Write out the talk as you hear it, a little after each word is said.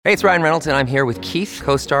Hey, it's Ryan Reynolds, and I'm here with Keith,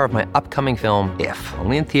 co-star of my upcoming film, If,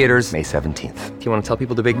 only in theaters May 17th. Do you want to tell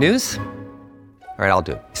people the big news? All right, I'll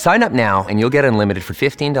do it. Sign up now and you'll get unlimited for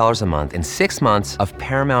 $15 a month and 6 months of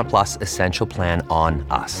Paramount Plus Essential Plan on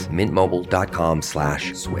us.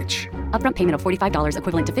 MintMobile.com/switch. Upfront payment of $45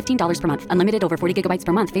 equivalent to $15 per month. Unlimited over 40 gigabytes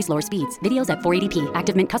per month. Face lower speeds. Videos at 480p.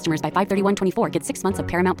 Active Mint customers by 531.24 get 6 months of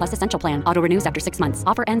Paramount Plus Essential Plan. Auto renews after 6 months.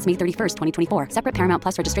 Offer ends May 31st, 2024. Separate Paramount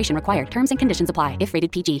Plus registration required. Terms and conditions apply if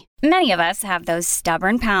rated PG. Many of us have those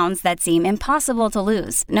stubborn pounds that seem impossible to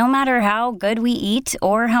lose, no matter how good we eat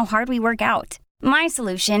or how hard we work out. My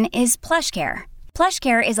solution is PlushCare.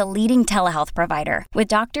 PlushCare is a leading telehealth provider with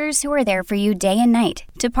doctors who are there for you day and night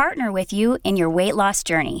to partner with you in your weight loss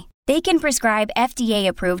journey. They can prescribe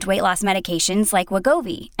FDA-approved weight loss medications like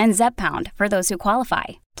Wegovy and Zepbound for those who qualify.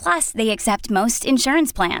 Plus, they accept most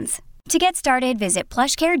insurance plans. To get started, visit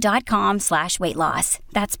plushcare.com/weight loss.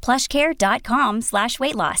 That's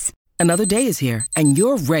plushcare.com/weight loss. Another day is here, and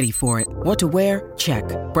you're ready for it. What to wear? Check.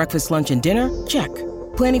 Breakfast, lunch, and dinner? Check.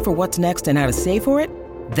 Planning for what's next and how to save for it?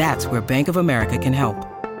 That's where Bank of America can help.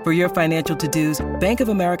 For your financial to-dos, Bank of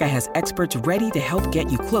America has experts ready to help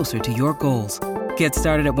get you closer to your goals. Get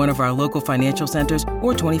started at one of our local financial centers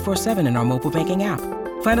or 24/7 in our mobile banking app.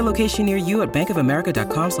 Find a location near you at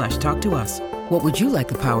bankofamerica.com/talktous. What would you like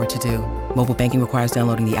the power to do? Mobile banking requires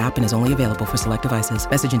downloading the app and is only available for select devices.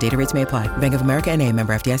 Message and data rates may apply. Bank of America N.A.,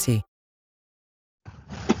 member FDIC.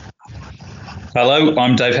 Hello,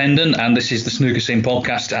 I'm Dave Hendon, and this is the Snooker Scene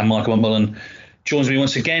Podcast, and Michael McMullen joins me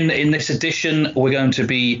once again. In this edition, we're going to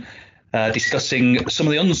be discussing some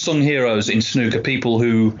of the unsung heroes in snooker, people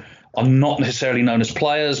who are not necessarily known as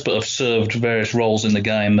players, but have served various roles in the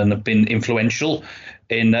game and have been influential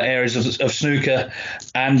in areas of snooker.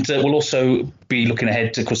 And we'll also be looking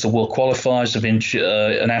ahead to, of course, the World Qualifiers, have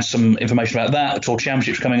announced some information about that, the Tour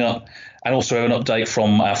Championships coming up, and also an update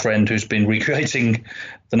from our friend who's been recreating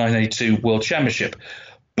the 1982 World Championship.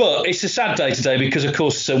 But it's a sad day today because, of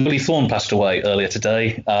course, Willie Thorne passed away earlier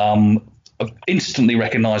today. An instantly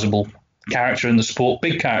recognisable character in the sport,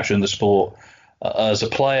 big character in the sport, as a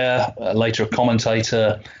player, later a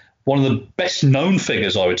commentator, one of the best known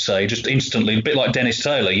figures, I would say, just instantly, a bit like Dennis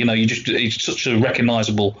Taylor. You know, he's such a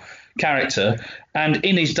recognisable character. And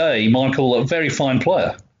in his day, Michael, a very fine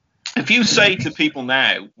player. If you say to people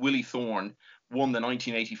now, Willie Thorne won the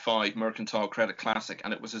 1985 Mercantile Credit Classic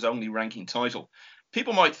and it was his only ranking title,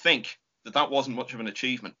 people might think that that wasn't much of an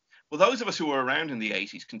achievement. Well, those of us who were around in the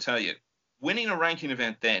 80s can tell you, winning a ranking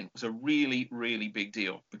event then was a really, really big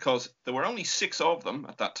deal because there were only 6 of them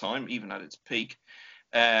at that time, even at its peak.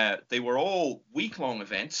 They were all week-long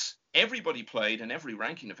events. Everybody played in every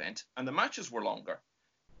ranking event and the matches were longer.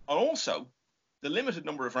 And also, the limited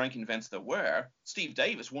number of ranking events there were, Steve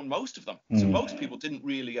Davis won most of them. So most people didn't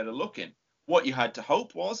really get a look in. What you had to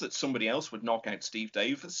hope was that somebody else would knock out Steve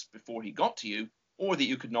Davis before he got to you, or that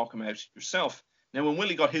you could knock him out yourself. Now, when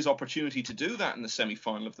Willie got his opportunity to do that in the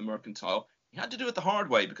semi-final of the Mercantile, he had to do it the hard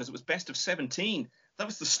way because it was best of 17. That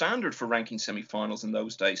was the standard for ranking semi-finals in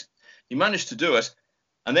those days. He managed to do it.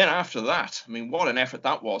 And then after that, I mean, what an effort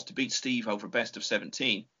that was to beat Steve over best of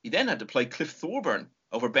 17. He then had to play Cliff Thorburn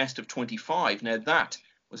over best of 25. Now, that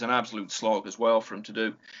was an absolute slog as well for him to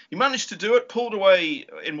do. He managed to do it, pulled away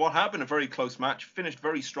in what had been a very close match, finished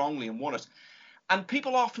very strongly and won it. And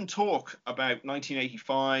people often talk about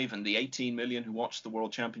 1985 and the 18 million who watched the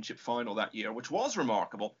World Championship final that year, which was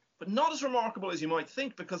remarkable, but not as remarkable as you might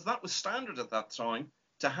think, because that was standard at that time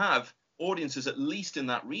to have audiences at least in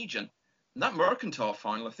that region. And that Mercantile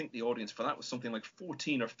final, I think the audience for that was something like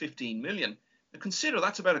 14 or 15 million. Now consider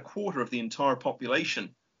that's about a quarter of the entire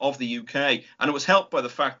population of the UK. And it was helped by the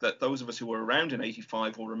fact that those of us who were around in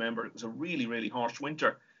 85 will remember it was a really, really harsh winter.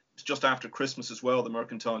 It was just after Christmas as well, the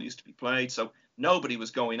Mercantile used to be played, so nobody was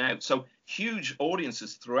going out. So huge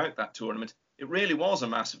audiences throughout that tournament. It really was a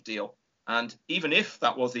massive deal. And even if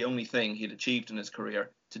that was the only thing he'd achieved in his career,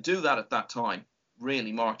 to do that at that time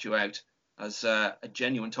really marked you out as a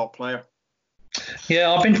genuine top player.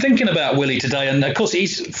 Yeah, I've been thinking about Willie today, and of course,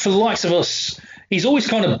 he's, for the likes of us, he's always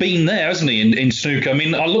kind of been there, hasn't he, in snooker? I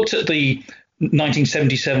mean, I looked at the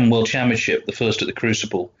 1977 World Championship, the first at the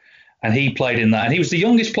Crucible, and he played in that, and he was the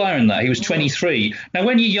youngest player in that. He was 23. Now,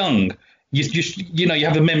 when you're young, you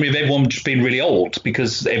have a memory of everyone just being really old,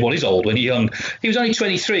 because everyone is old when you're young. He was only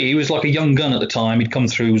 23. He was like a young gun at the time. He'd come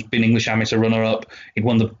through, been English amateur runner-up. He'd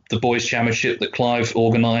won the boys' championship that Clive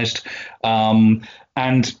organised.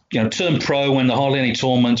 And turned pro when there were hardly any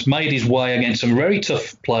tournaments, made his way against some very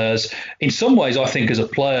tough players. In some ways, I think as a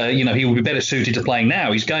player, he would be better suited to playing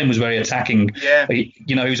now. His game was very attacking. Yeah. He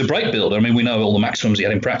was a break builder. I mean, we know all the maximums he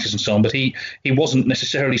had in practice and so on, but he wasn't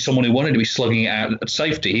necessarily someone who wanted to be slugging it out at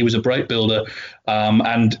safety. He was a break builder.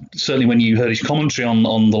 And certainly when you heard his commentary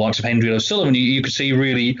on the likes of Hendry O'Sullivan, you could see he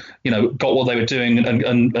really, got what they were doing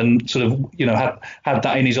and sort of, had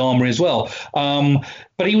that in his armory as well.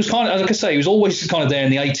 But he was kind of, like I say, he was always kind of there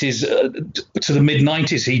in the 80s to the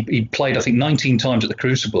mid-90s. He played, I think, 19 times at the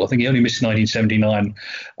Crucible. I think he only missed 1979.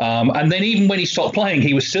 And then even when he stopped playing,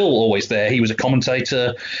 he was still always there. He was a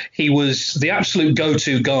commentator. He was the absolute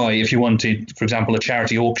go-to guy if you wanted, for example, a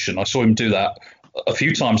charity auction. I saw him do that a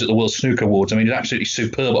few times at the World Snooker Awards. I mean, he's absolutely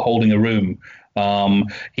superb at holding a room.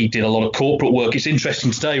 He did a lot of corporate work. It's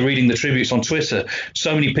interesting today reading the tributes on Twitter.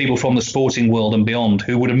 So many people from the sporting world and beyond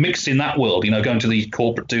who would have mixed in that world, going to the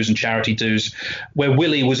corporate dues and charity dues, where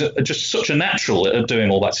Willie was just such a natural at doing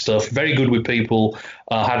all that stuff. Very good with people,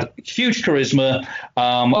 had huge charisma.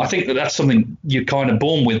 I think that's something you're kind of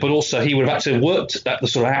born with, but also he would have actually worked at the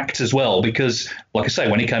sort of act as well, because, like I say,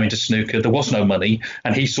 when he came into snooker, there was no money,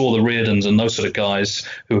 and he saw the Reardons and those sort of guys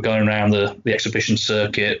who were going around the exhibition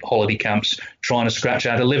circuit, holiday camps, trying to scratch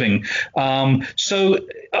out a living. So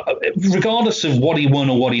regardless of what he won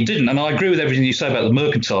or what he didn't, and I agree with everything you say about the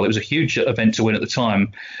Mercantile, it was a huge event to win at the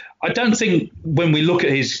time. I don't think when we look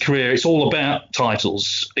at his career, it's all about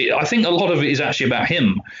titles. I think a lot of it is actually about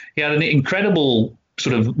him. He had an incredible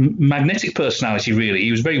sort of magnetic personality, really.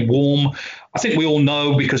 He was very warm. I think we all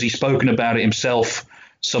know, because he's spoken about it himself,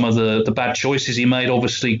 some of the bad choices he made.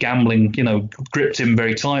 Obviously, gambling, gripped him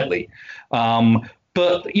very tightly.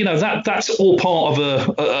 But, that's all part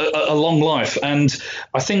of a long life. And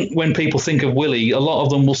I think when people think of Willie, a lot of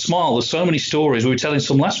them will smile. There's so many stories. We were telling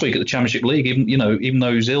some last week at the Championship League, even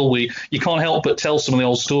though he was ill, you can't help but tell some of the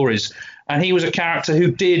old stories. And he was a character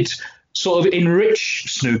who did sort of enrich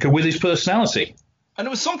snooker with his personality. And it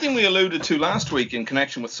was something we alluded to last week in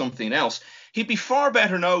connection with something else. He'd be far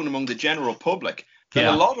better known among the general public than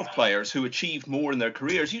a lot of players who achieved more in their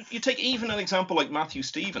careers. You take even an example like Matthew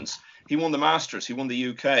Stevens. He won the Masters. He won the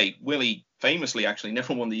UK. Willie famously actually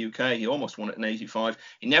never won the UK. He almost won it in 85.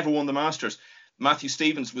 He never won the Masters. Matthew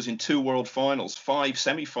Stevens was in 2 World Finals, 5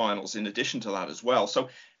 semi-finals in addition to that as well. So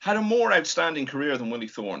had a more outstanding career than Willie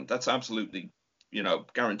Thorne. That's absolutely,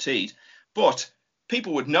 guaranteed. But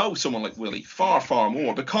people would know someone like Willie far, far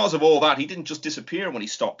more. Because of all that, he didn't just disappear when he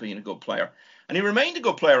stopped being a good player. And he remained a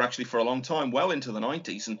good player actually for a long time, well into the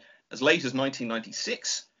 90s. And as late as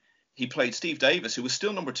 1996, he played Steve Davis, who was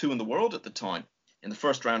still number 2 in the world at the time, in the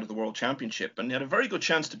first round of the World Championship. And he had a very good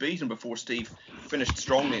chance to beat him before Steve finished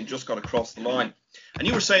strongly and just got across the line. And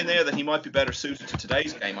you were saying there that he might be better suited to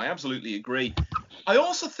today's game. I absolutely agree. I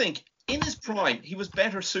also think in his prime, he was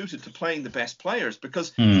better suited to playing the best players,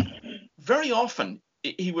 because very often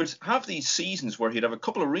he would have these seasons where he'd have a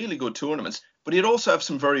couple of really good tournaments, but he'd also have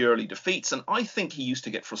some very early defeats. And I think he used to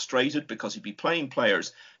get frustrated because he'd be playing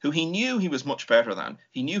players who he knew he was much better than,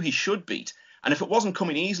 he knew he should beat. And if it wasn't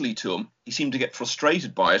coming easily to him, he seemed to get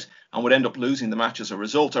frustrated by it and would end up losing the match as a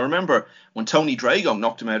result. I remember when Tony Drago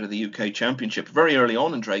knocked him out of the UK Championship very early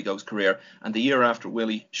on in Drago's career, and the year after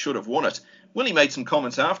Willie should have won it. Willie made some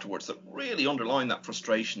comments afterwards that really underlined that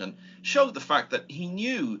frustration and showed the fact that he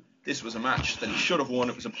knew this was a match that he should have won.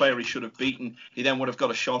 It was a player he should have beaten. He then would have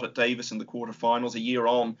got a shot at Davis in the quarterfinals a year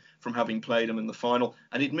on from having played him in the final,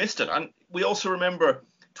 and he'd missed it. And we also remember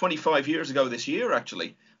 25 years ago this year,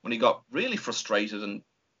 actually, when he got really frustrated and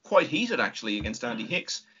quite heated, actually, against Andy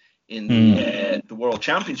Hicks in the World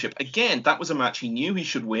Championship. Again, that was a match he knew he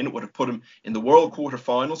should win. It would have put him in the World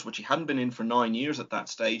quarterfinals, which he hadn't been in for 9 years at that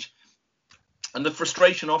stage. And the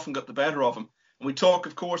frustration often got the better of him. And we talk,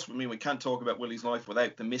 of course, we can't talk about Willie's life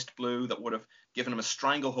without the missed blue that would have given him a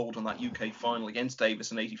stranglehold on that UK final against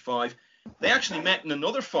Davis in 85. They actually met in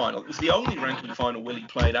another final. It was the only ranking final Willie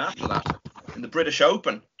played after that, in the British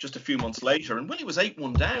Open, just a few months later. And Willie was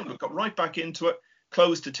 8-1 down, but got right back into it,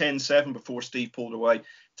 closed to 10-7 before Steve pulled away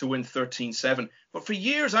to win 13-7. But for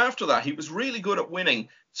years after that, he was really good at winning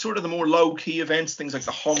sort of the more low-key events, things like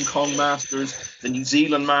the Hong Kong Masters, the New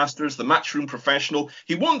Zealand Masters, the Matchroom Professional.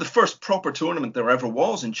 He won the first proper tournament there ever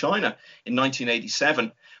was in China in 1987.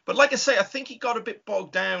 But like I say, I think he got a bit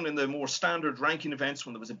bogged down in the more standard ranking events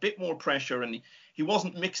when there was a bit more pressure, and he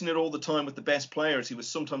wasn't mixing it all the time with the best players. He was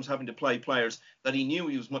sometimes having to play players that he knew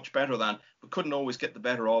he was much better than, but couldn't always get the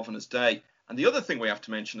better of in his day. And the other thing we have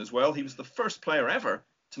to mention as well, he was the first player ever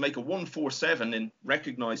to make a 1-4-7 in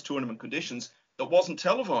recognised tournament conditions that wasn't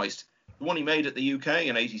televised. The one he made at the UK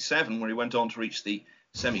in 87, where he went on to reach the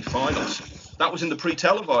semi-finals. that was in the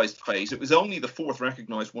pre-televised phase. It was only the fourth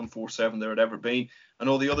recognised 147 there had ever been, and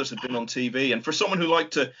all the others had been on TV. And for someone who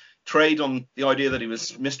liked to trade on the idea that he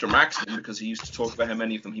was Mr. Maximum, because he used to talk about how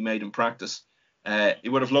many of them he made in practice, he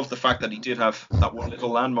would have loved the fact that he did have that one little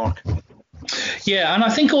landmark. Yeah, and I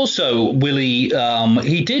think also Willie,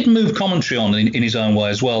 he did move commentary on in his own way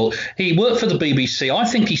as well. He worked for the BBC. I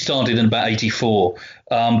think he started in about 84,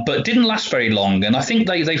 but didn't last very long. And I think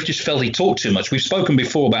they just felt he talked too much. We've spoken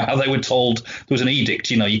before about how they were told there was an edict.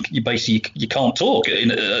 You basically you can't talk,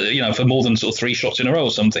 for more than sort of 3 shots in a row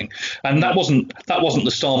or something. And that wasn't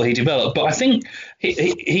the style that he developed. But I think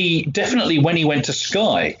he definitely, when he went to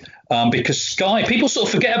Sky. Because Sky, people sort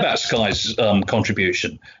of forget about Sky's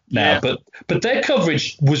contribution now, but their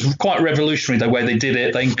coverage was quite revolutionary the way they did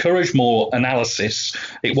it. They encouraged more analysis.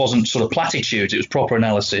 It wasn't sort of platitudes, it was proper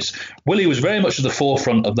analysis. Willie was very much at the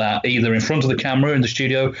forefront of that, either in front of the camera in the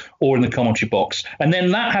studio or in the commentary box. And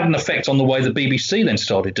then that had an effect on the way the BBC then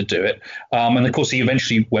started to do it. And of course, he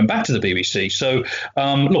eventually went back to the BBC. So,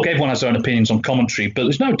 look, everyone has their own opinions on commentary, but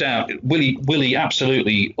there's no doubt Willie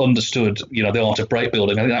absolutely understood, the art of break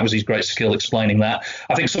building. I think that was his great skill explaining that.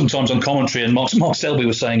 I think sometimes on commentary, and Mark Selby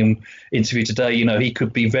was saying in interview today, he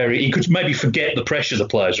could maybe forget the pressure the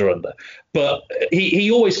players are under. But he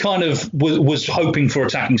always kind of was hoping for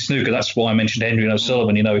attacking snooker. That's why I mentioned Henry and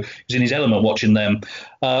O'Sullivan. He was in his element watching them.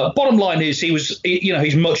 Bottom line is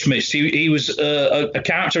he's much missed. He was a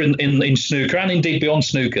character in snooker and indeed beyond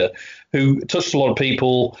snooker, who touched a lot of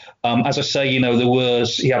people. As I say,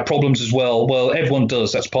 he had problems as well. Well, everyone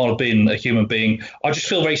does. That's part of being a human being. I just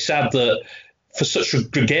feel very sad that for such a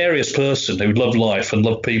gregarious person who loved life and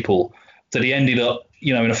loved people, that he ended up,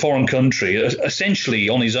 in a foreign country, essentially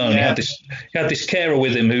on his own. Yeah. He had this carer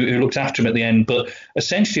with him who looked after him at the end, but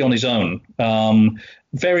essentially on his own.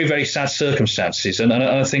 Very, very sad circumstances. And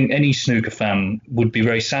I think any snooker fan would be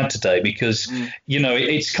very sad today because,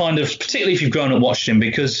 it's kind of, particularly if you've grown up watching him,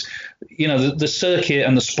 because, the circuit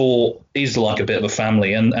and the sport is like a bit of a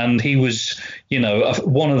family. And he was,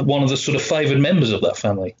 one of the sort of favoured members of that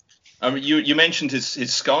family. You mentioned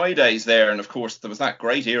his Sky days there, and of course there was that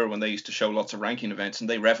great era when they used to show lots of ranking events, and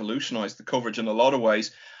they revolutionised the coverage in a lot of ways.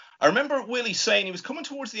 I remember Willie saying he was coming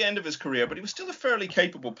towards the end of his career, but he was still a fairly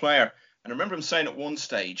capable player. And I remember him saying at one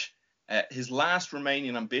stage his last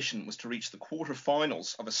remaining ambition was to reach the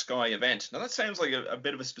quarterfinals of a Sky event. Now that sounds like a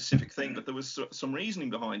bit of a specific thing, but there was some reasoning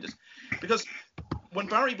behind it, because when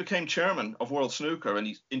Barry became chairman of World Snooker and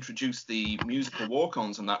he introduced the musical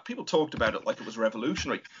walk-ons and that, people talked about it like it was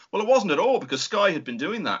revolutionary. Well, it wasn't at all, because Sky had been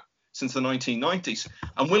doing that since the 1990s.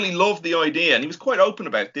 And Willie loved the idea, and he was quite open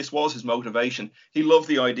about this was his motivation. He loved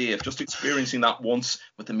the idea of just experiencing that once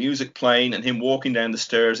with the music playing and him walking down the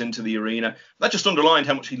stairs into the arena. That just underlined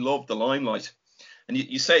how much he loved the limelight. And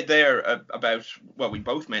you said there about, well, we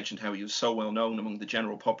both mentioned how he was so well known among the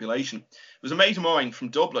general population. It was a mate of mine from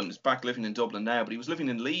Dublin, he's back living in Dublin now, but he was living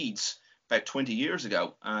in Leeds about 20 years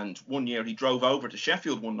ago. And one year he drove over to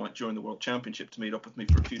Sheffield one night during the World Championship to meet up with me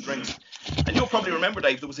for a few drinks. And you'll probably remember,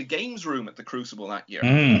 Dave, there was a games room at the Crucible that year,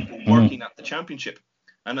 working at the championship.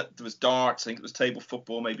 And there was darts, I think it was table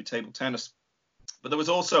football, maybe table tennis. But there was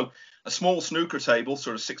also a small snooker table,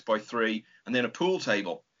 sort of 6x3, and then a pool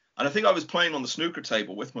table. And I think I was playing on the snooker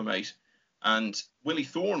table with my mate, and Willie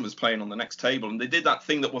Thorne was playing on the next table. And they did that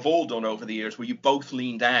thing that we've all done over the years, where you both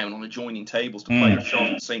lean down on adjoining tables to play your shot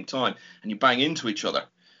at the same time, and you bang into each other.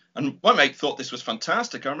 And my mate thought this was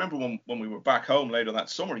fantastic. I remember when we were back home later that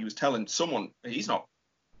summer, he was telling someone, he's not,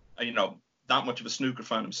 that much of a snooker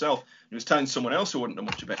fan himself. He was telling someone else who wouldn't know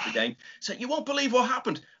much about the game, said, "You won't believe what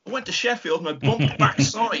happened. I went to Sheffield and I bumped back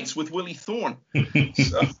sides with Willie Thorne."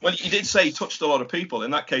 So, well, he did say he touched a lot of people.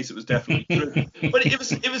 In that case, it was definitely true. But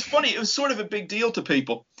it was funny. It was sort of a big deal to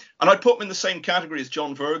people. And I'd put him in the same category as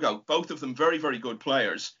John Virgo, both of them very, very good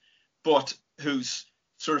players, but whose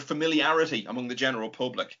sort of familiarity among the general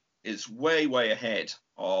public is way, way ahead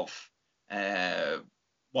of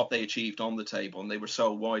what they achieved on the table, and they were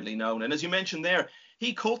so widely known. And as you mentioned there,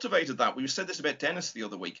 he cultivated that. We said this about Dennis the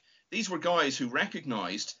other week. These were guys who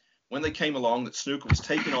recognised when they came along that snooker was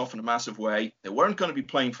taking off in a massive way. They weren't going to be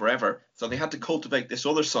playing forever, so they had to cultivate this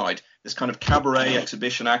other side, this kind of cabaret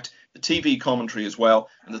exhibition act, the TV commentary as well,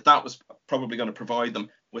 and that was probably going to provide them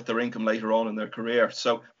with their income later on in their career.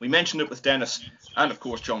 So we mentioned it with Dennis, and of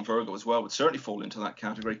course John Virgo as well would certainly fall into that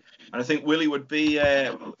category. And I think Willie would be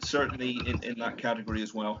certainly in that category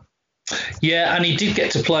as well. Yeah, and he did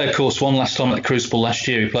get to play, of course, one last time at the Crucible last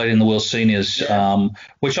year. He played in the World Seniors,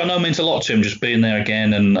 which I know meant a lot to him, just being there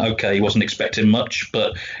again. And okay, he wasn't expecting much,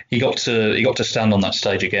 but he got to stand on that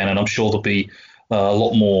stage again. And I'm sure there'll be a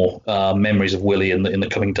lot more memories of Willie in the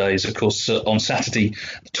coming days. Of course, on Saturday,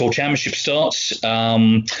 the Tour Championship starts.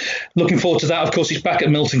 Looking forward to that. Of course, he's back at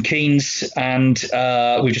Milton Keynes, and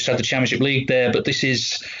we've just had the Championship League there, but this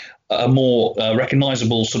is a more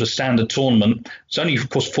recognisable sort of standard tournament. It's only, of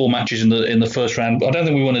course, 4 matches in the first round. I don't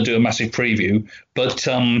think we want to do a massive preview, but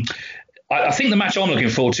I think the match I'm looking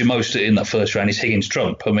forward to most in that first round is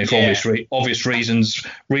Higgins-Trump. I mean, for obvious reasons,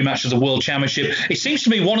 rematch of the World Championship. It seems to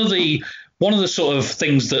me one of the sort of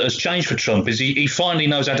things that has changed for Trump is he finally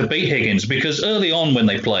knows how to beat Higgins, because early on when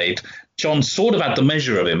they played, John sort of had the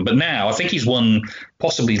measure of him, but now I think he's won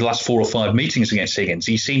possibly the last 4 or 5 meetings against Higgins.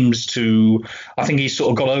 He seems to, I think he's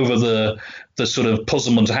sort of got over the sort of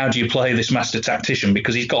puzzlement of how do you play this master tactician,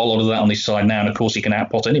 because he's got a lot of that on his side now, and of course he can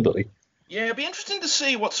outpot anybody. Yeah, it'd be interesting to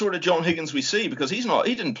see what sort of John Higgins we see, because he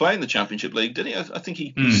didn't play in the Championship League, did he? I think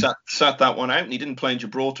he sat that one out, and he didn't play in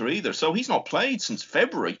Gibraltar either, so he's not played since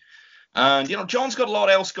February. And, John's got a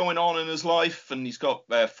lot else going on in his life, and he's got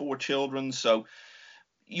 4 children, so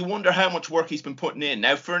you wonder how much work he's been putting in.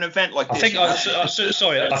 Now, for an event like this... I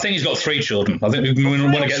think he's got 3 children. I think we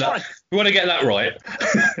want to get that. We want to get that right.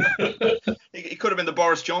 He could have been the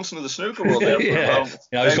Boris Johnson of the snooker world there for a moment.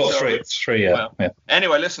 Yeah, he's got 3. It's 3, yeah. Well,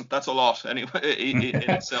 anyway, listen, that's a lot anyway in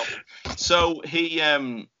itself. So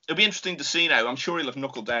it'll be interesting to see now. I'm sure he'll have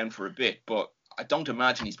knuckled down for a bit, but I don't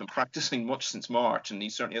imagine he's been practicing much since March, and he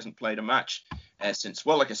certainly hasn't played a match since,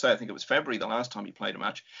 well, like I said, I think it was February the last time he played a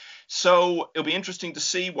match. So it'll be interesting to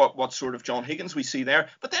see what sort of John Higgins we see there.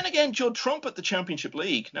 But then again, Judd Trump at the Championship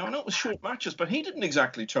League. Now, I know it was short matches, but he didn't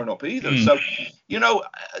exactly turn up either. So,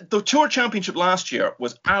 the Tour Championship last year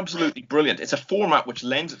was absolutely brilliant. It's a format which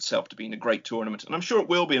lends itself to being a great tournament, and I'm sure it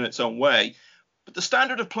will be in its own way. But the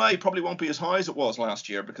standard of play probably won't be as high as it was last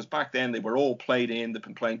year, because back then they were all played in. They've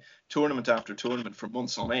been playing tournament after tournament for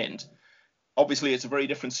months on end. Obviously, it's a very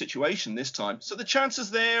different situation this time. So the chances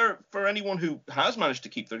there for anyone who has managed to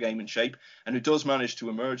keep their game in shape and who does manage to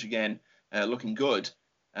emerge again looking good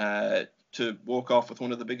to walk off with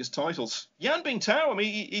one of the biggest titles. Yan Bingtao, I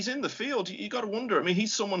mean, he's in the field. You got to wonder. I mean,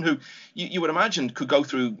 he's someone who you would imagine could go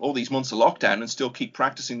through all these months of lockdown and still keep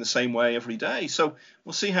practicing the same way every day. So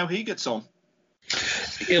we'll see how he gets on.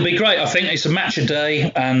 It'll be great. I think it's a match a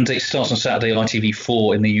day, and it starts on Saturday,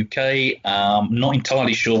 ITV4 in the UK. Not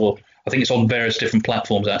entirely sure. I think it's on various different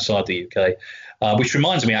platforms outside the UK. Which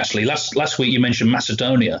reminds me, actually, last week you mentioned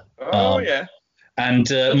Macedonia. Yeah. And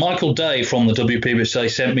Michael Day from the WPBSA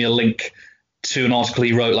sent me a link to an article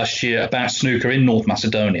he wrote last year about snooker in North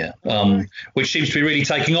Macedonia, which seems to be really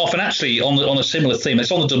taking off. And actually, on a similar theme,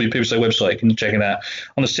 it's on the WPBSA website, you can check it out.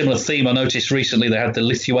 On a similar theme, I noticed recently they had the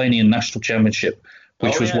Lithuanian National Championship,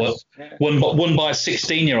 which was won by a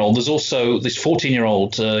 16-year-old. There's also this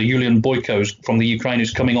 14-year-old, Julian Boyko from the Ukraine,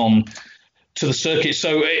 who's coming on to the circuit.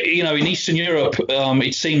 So, in Eastern Europe,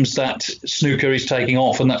 it seems that snooker is taking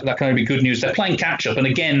off, and that can only be good news. They're playing catch-up. And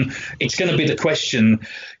again, it's going to be the question,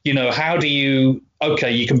 how do you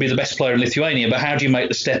can be the best player in Lithuania, but how do you make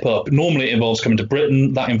the step up? Normally it involves coming to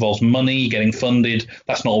Britain. That involves money, getting funded.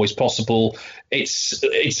 That's not always possible. I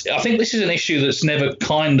think this is an issue that's never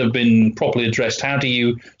kind of been properly addressed. How do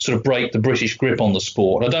you sort of break the British grip on the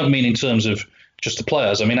sport? I don't mean in terms of just the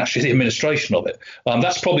players. I mean, actually the administration of it.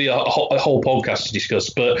 That's probably a whole podcast to discuss.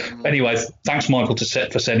 But anyway, thanks, Michael, for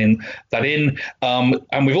sending that in.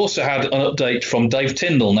 And we've also had an update from Dave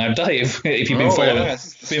Tyndall. Now, Dave, if you've been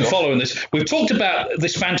following this, we've talked about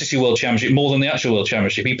this Fantasy World Championship more than the actual World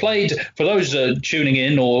Championship. He played, for those tuning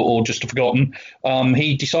in or just forgotten,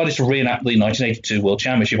 he decided to reenact the 1982 World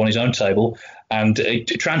Championship on his own table. And it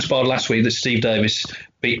transpired last week that Steve Davis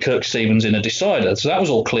beat Kirk Stevens in a decider. So that was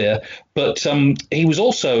all clear. But he was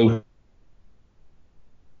also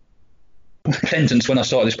repentance when I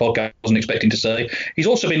started this podcast. I wasn't expecting to say. He's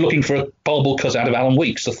also been looking for a pole cutout of Alan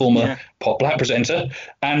Weeks, the former Pot Black presenter.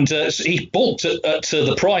 And he balked at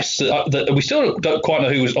the price that we still don't quite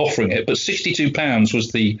know who was offering it, but £62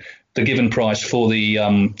 was the given price for the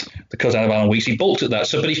cutout of Alan Weeks. He balked at that.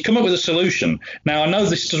 But he's come up with a solution. Now, I know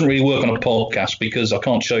this doesn't really work on a podcast because I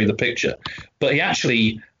can't show you the picture, but he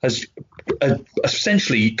actually has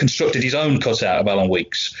essentially constructed his own cutout of Alan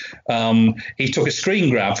Weeks. He took a screen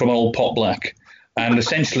grab from an old Pot Black and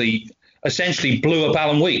essentially blew up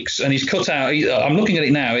Alan Weeks, and he's cut out. I'm looking at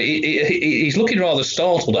it now. He's looking rather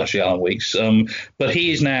startled, actually, Alan Weeks. But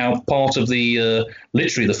he is now part of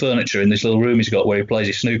literally the furniture in this little room he's got where he plays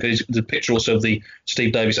his snooker. There's the picture also of the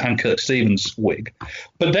Steve Davis and Kirk Stevens wig.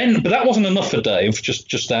 But that wasn't enough for Dave.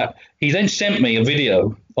 Just that. He then sent me a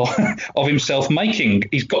video of himself making.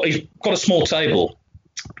 He's got a small table.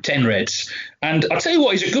 10 reds. And I'll tell you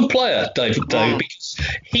what, he's a good player, Dave, because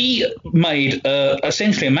he made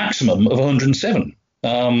essentially a maximum of 107.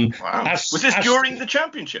 Wow. Was this during the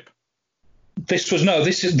championship? This was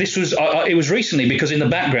it was recently, because in the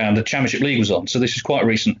background the Championship League was on, so this is quite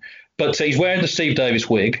recent. But he's wearing the Steve Davis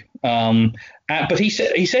wig. But he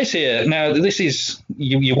says here, now this is,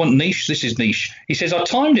 you want niche, this is niche. He says, I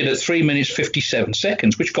timed it at 3 minutes 57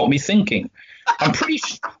 seconds, which got me thinking. I'm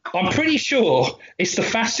pretty sure it's the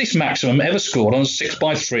fastest maximum ever scored on a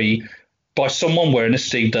 6x3 by someone wearing a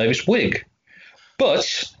Steve Davis wig.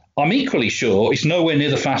 But I'm equally sure it's nowhere near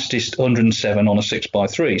the fastest 107 on a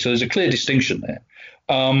 6x3. So there's a clear distinction there.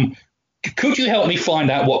 Could you help me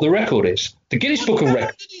find out what the record is? The Guinness Book of Records.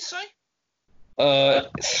 What did he say?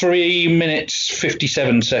 3 minutes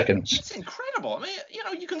 57 seconds. That's incredible. I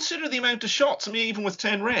mean, you consider the amount of shots. I mean, even with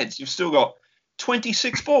 10 reds, you've still got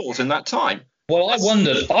 26 balls in that time. Well, I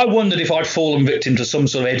wondered if I'd fallen victim to some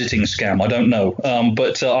sort of editing scam. I don't know,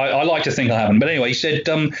 but I like to think I haven't. But anyway, he said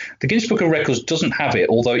the Guinness Book of Records doesn't have it,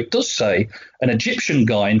 although it does say an Egyptian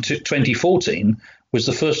guy in 2014 was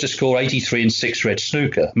the first to score 83 in 6-red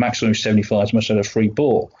snooker, maximum 75, must have a free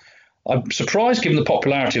ball. I'm surprised, given the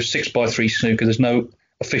popularity of 6x3 snooker, there's no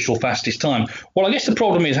official fastest time. Well, I guess the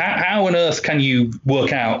problem is how on earth can you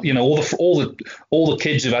work out, all the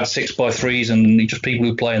kids who've had 6x3s and just people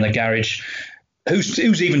who play in the garage.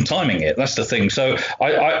 Who's even timing it? That's the thing. So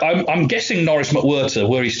I'm guessing Norris McWhirter,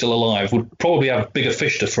 were he still alive, would probably have bigger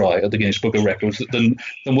fish to fry at the Guinness Book of Records than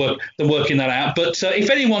working that out. But if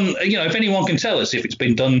anyone can tell us if it's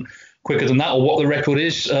been done quicker than that or what the record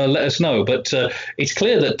is, let us know. But it's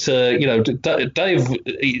clear that Dave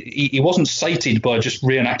he wasn't sated by just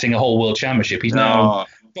reenacting a whole world championship. He's now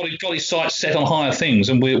got his sights set on higher things,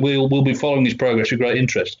 and we'll be following his progress with great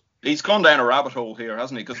interest. He's gone down a rabbit hole here,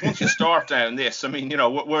 hasn't he? Because once you start down this, I mean,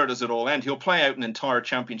 where does it all end? He'll play out an entire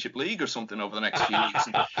Championship League or something over the next few weeks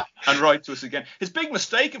and write to us again. His big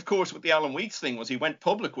mistake, of course, with the Alan Weeks thing was he went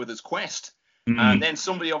public with his quest. And then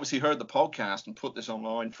somebody obviously heard the podcast and put this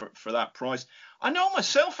online for that price. I know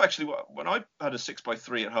myself, actually, when I had a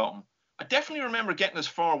 6x3 at home, I definitely remember getting as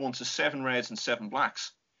far once as 7 reds and 7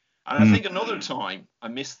 blacks. And I think another time I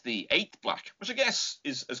missed the 8th black, which I guess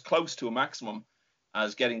is as close to a maximum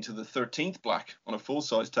as getting to the 13th black on a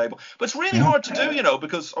full-size table. But it's really hard to do,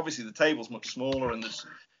 because obviously the table's much smaller and there's,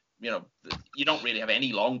 you don't really have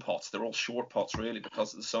any long pots. They're all short pots, really,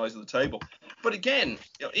 because of the size of the table. But again,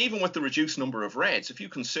 even with the reduced number of reds, if you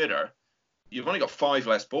consider you've only got 5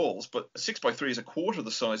 less balls, but a 6x3 is a quarter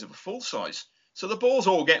the size of a full-size. So the balls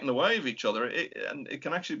all get in the way of each other, and it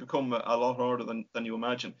can actually become a lot harder than you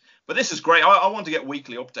imagine. But this is great. I want to get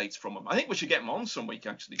weekly updates from him. I think we should get him on some week,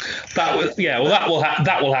 actually. That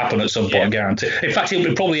will happen at some point, guaranteed. In fact,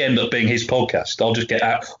 it'll probably end up being his podcast. I'll just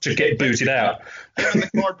get booted out. And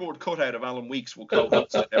the cardboard cutout of Alan Weeks will go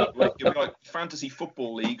upside down. It'll be like Fantasy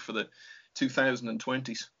Football League for the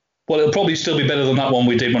 2020s. Well, it'll probably still be better than that one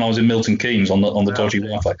we did when I was in Milton Keynes on the dodgy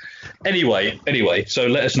Wi-Fi. Anyway, so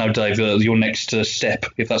let us know, Dave, your next step,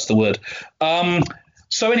 if that's the word.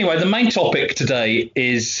 So anyway, the main topic today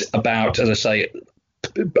is about, as I say,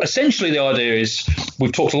 essentially the idea is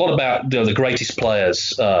we've talked a lot about the greatest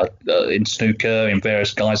players in snooker in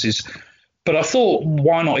various guises, but I thought,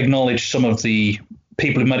 why not acknowledge some of the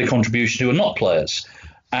people who made a contribution who are not players?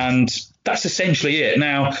 And that's essentially it.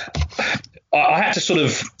 Now, I had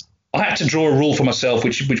to draw a rule for myself,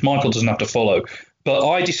 which Michael doesn't have to follow. But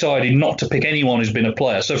I decided not to pick anyone who's been a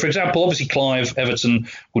player. So, for example, obviously Clive Everton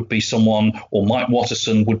would be someone, or Mike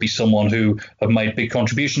Watterson would be someone who have made big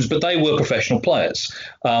contributions, but they were professional players.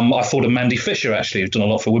 I thought of Mandy Fisher, actually, who's done a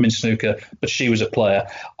lot for women's snooker, but she was a player.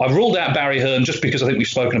 I've ruled out Barry Hearn just because I think we've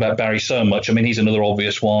spoken about Barry so much. I mean, he's another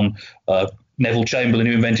obvious one. Neville Chamberlain,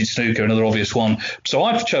 who invented snooker, another obvious one. So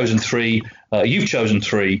I've chosen 3. You've chosen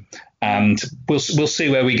 3. And we'll see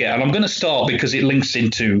where we get. And I'm going to start because it links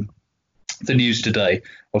into the news today. I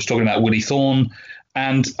was talking about Willie Thorne,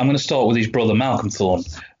 and I'm going to start with his brother, Malcolm Thorne.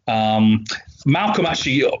 Malcolm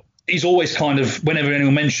actually, he's always kind of, whenever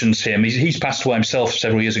anyone mentions him, he's passed away himself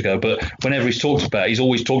several years ago, but whenever he's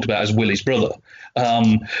always talked about as Willie's brother,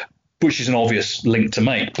 which is an obvious link to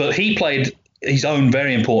make. But he played his own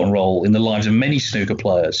very important role in the lives of many snooker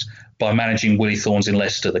players by managing Willie Thorne's in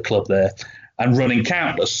Leicester, the club there, and running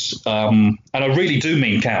countless, and I really do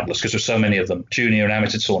mean countless because there's so many of them, junior and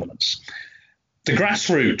amateur tournaments. The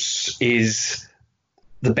grassroots is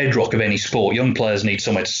the bedrock of any sport. Young players need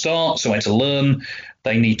somewhere to start, somewhere to learn.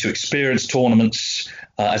 They need to experience tournaments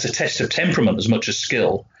as a test of temperament as much as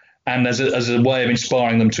skill. and as a way of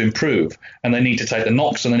inspiring them to improve. And they need to take the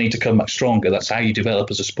knocks and they need to come back stronger. That's how you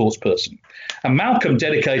develop as a sports person. And Malcolm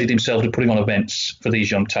dedicated himself to putting on events for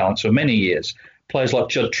these young talents for many years. Players like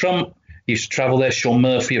Judd Trump used to travel there, Sean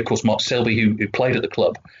Murphy, of course, Mark Selby, who played at the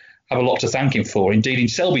club, have a lot to thank him for. Indeed, in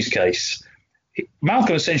Selby's case,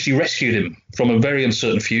 Malcolm essentially rescued him from a very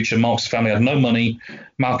uncertain future. Mark's family had no money.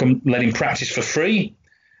 Malcolm let him practice for free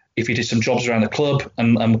if he did some jobs around the club.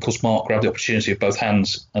 And of course, Mark grabbed the opportunity with both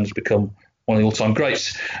hands and has become one of the all-time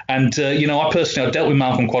greats. And, I personally dealt with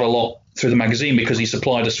Malcolm quite a lot through the magazine because he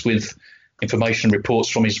supplied us with information and reports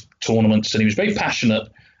from his tournaments. And he was very passionate.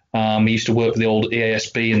 He used to work for the old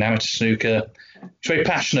EASB and amateur snooker. He was very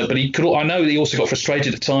passionate, but I know that he also got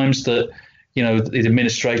frustrated at times that, the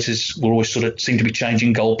administrators will always sort of seem to be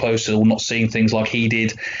changing goalposts or not seeing things like he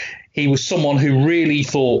did. He was someone who really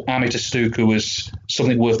thought amateur snooker was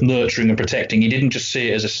something worth nurturing and protecting. He didn't just see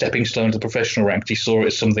it as a stepping stone to the professional ranks. He saw it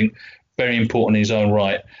as something very important in his own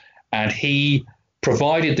right. And he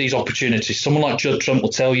provided these opportunities. Someone like Judd Trump will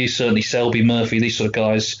tell you, certainly Selby, Murphy, these sort of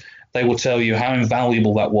guys, they will tell you how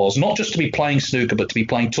invaluable that was, not just to be playing snooker, but to be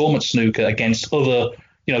playing tournament snooker against other,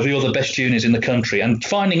 the other best juniors in the country and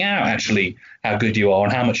finding out actually how good you are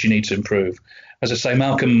and how much you need to improve. As I say,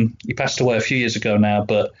 Malcolm, he passed away a few years ago now,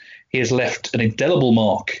 but he has left an indelible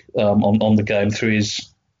mark on the game through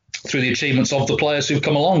the achievements of the players who've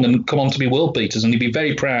come along and come on to be world beaters. And he'd be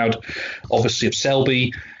very proud, obviously, of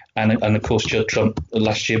Selby and of course, Judd Trump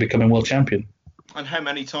last year becoming world champion. And how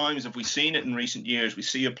many times have we seen it in recent years? We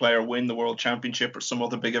see a player win the World Championship or some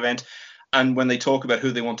other big event, and when they talk about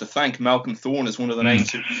who they want to thank, Malcolm Thorne is one of the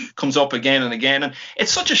names who comes up again and again. And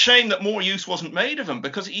it's such a shame that more use wasn't made of him,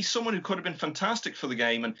 because he's someone who could have been fantastic for the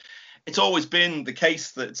game. And it's always been the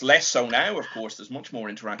case that it's less so now, of course. There's much more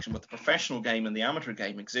interaction, but the professional game and the amateur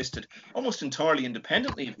game existed almost entirely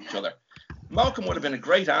independently of each other. Malcolm would have been a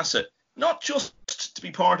great asset, not just to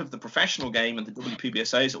be part of the professional game and the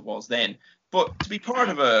WPBSA as it was then, but to be part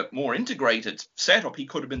of a more integrated setup. He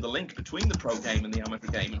could have been the link between the pro game and the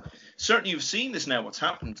amateur game. And certainly you've seen this now, what's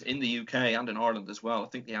happened in the UK and in Ireland as well. I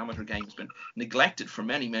think the amateur game has been neglected for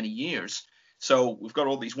many, many years. So we've got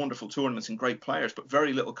all these wonderful tournaments and great players, but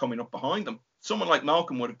very little coming up behind them. Someone like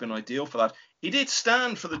Malcolm would have been ideal for that. He did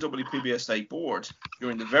stand for the WPBSA board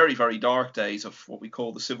during the very, very dark days of what we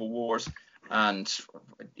call the Civil Wars. And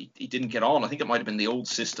he didn't get on. I think it might have been the old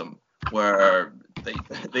system where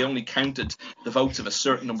they only counted the votes of a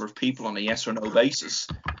certain number of people on a yes or no basis.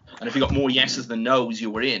 And if you got more yeses than no's, you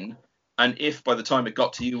were in. And if by the time it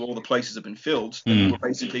got to you, all the places had been filled, then you were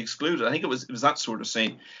basically excluded. I think it was that sort of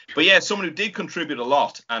scene. But yeah, someone who did contribute a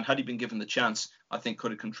lot, and had he been given the chance, I think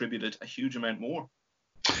could have contributed a huge amount more.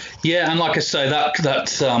 Yeah, and like I say, that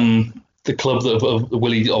the club that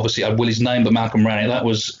Willie obviously had Willie's name, but Malcolm ran it. That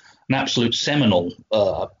was an absolute seminal,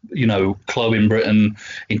 club in Britain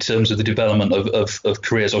in terms of the development of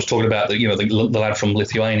careers. I was talking about the lad from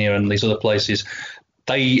Lithuania and these other places.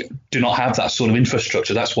 They do not have that sort of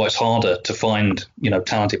infrastructure. That's why it's harder to find,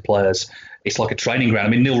 talented players. It's like a training ground. I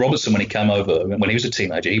mean, Neil Robertson, when he came over, when he was a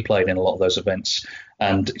teenager, he played in a lot of those events,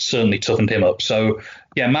 and it certainly toughened him up. So,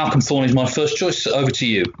 yeah, Malcolm Thorne is my first choice. Over to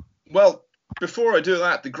you. Well, before I do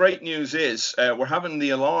that, the great news is we're having the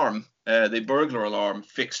alarm, the burglar alarm,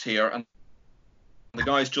 fixed here, and the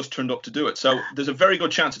guys just turned up to do it. So there's a very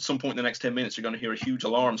good chance at some point in the next 10 minutes you're going to hear a huge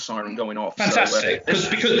alarm siren going off. Fantastic.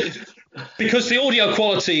 Because the audio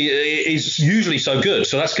quality is usually so good,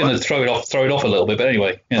 so that's going to throw it off a little bit. But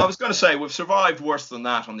anyway, yeah. I was going to say we've survived worse than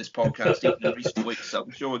that on this podcast even in recent weeks, so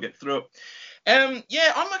I'm sure we'll get through it. I'm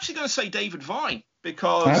actually going to say David Vine,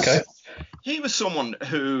 because he was someone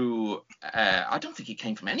who I don't think he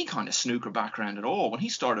came from any kind of snooker background at all. When he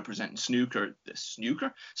started presenting snooker,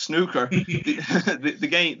 the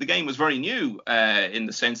game was very new in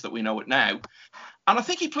the sense that we know it now. And I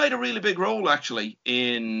think he played a really big role actually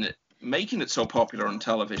in making it so popular on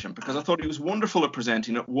television, because I thought he was wonderful at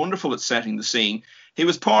presenting it, wonderful at setting the scene. He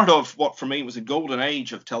was part of what for me was a golden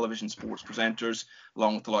age of television sports presenters,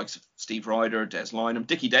 along with the likes of Steve Ryder, Des Lynam,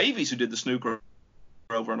 Dickie Davies, who did the snooker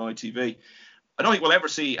over on ITV. I don't think we'll ever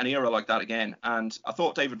see an era like that again. And I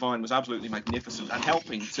thought David Vine was absolutely magnificent at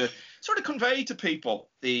helping to sort of convey to people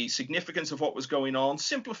the significance of what was going on,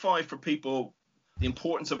 simplify for people the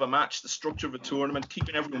importance of a match, the structure of a tournament,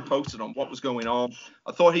 keeping everyone posted on what was going on.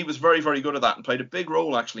 I thought he was very, very good at that and played a big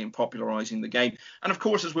role actually in popularising the game. And of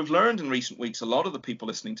course, as we've learned in recent weeks, a lot of the people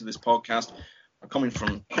listening to this podcast are coming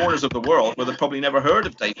from corners of the world where they've probably never heard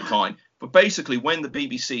of David Vine. But basically, when the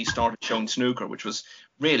BBC started showing snooker, which was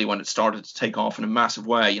really when it started to take off in a massive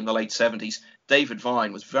way in the late 70s, David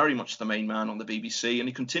Vine was very much the main man on the BBC, and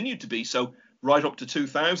he continued to be so right up to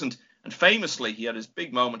 2000. And famously, he had his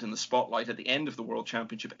big moment in the spotlight at the end of the World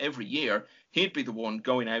Championship every year. He'd be the one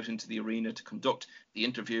going out into the arena to conduct the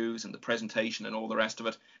interviews and the presentation and all the rest of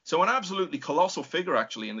it. So an absolutely colossal figure,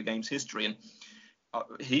 actually, in the game's history. And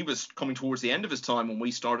he was coming towards the end of his time when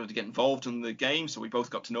we started to get involved in the game, so we both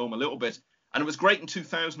got to know him a little bit. And it was great in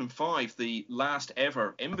 2005, the last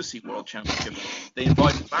ever Embassy World Championship. They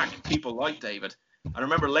invited back people like David. I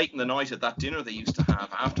remember late in the night at that dinner they used to have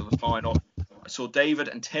after the final, I saw David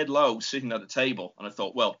and Ted Lowe sitting at a table, and I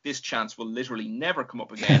thought, well, this chance will literally never come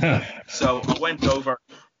up again. So I went over,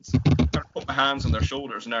 put my hands on their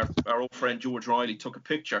shoulders, and our old friend George Riley took a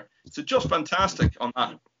picture. So just fantastic on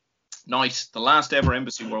that night, the last ever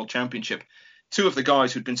Embassy World Championship. Two of the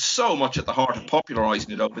guys who'd been so much at the heart of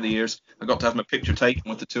popularising it over the years. I got to have my picture taken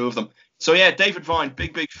with the two of them. So yeah, David Vine,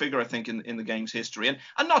 big figure, I think, in the game's history. And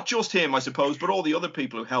not just him, I suppose, but all the other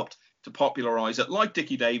people who helped to popularise it, like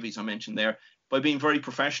Dickie Davies, I mentioned there, by being very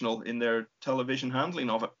professional in their television handling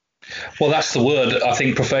of it. Well, that's the word, I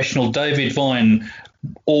think, professional. David Vine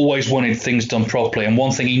always wanted things done properly. And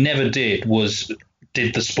one thing he never did was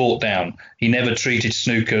did the sport down. He never treated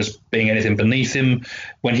snooker as being anything beneath him.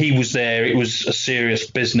 When he was there, it was a serious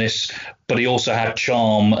business, but he also had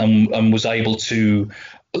charm and was able to,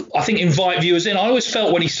 I think, invite viewers in. I always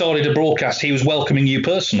felt when he started a broadcast, he was welcoming you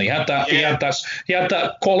personally. He had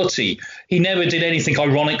that quality. He never did anything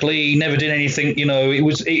ironically. He never did anything,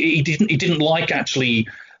 he didn't like actually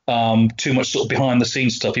too much sort of behind the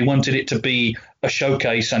scenes stuff. He wanted it to be a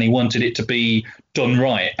showcase and he wanted it to be done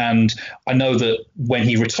right. And I know that when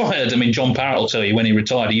he retired, John Parrott will tell you when he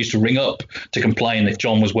retired, he used to ring up to complain if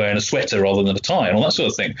John was wearing a sweater rather than a tie and all that sort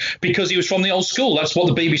of thing, because he was from the old school. That's what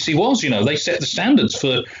the BBC was. They set the standards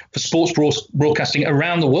for sports broadcasting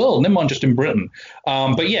around the world, never mind just in Britain.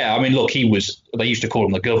 But yeah, look, they used to call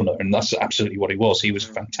him the governor, and that's absolutely what he was. He was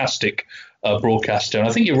a fantastic broadcaster. And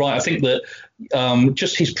I think you're right. I think that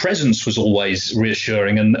just his presence was always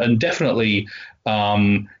reassuring, and definitely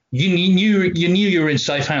you knew you were in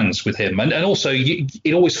safe hands with him, and also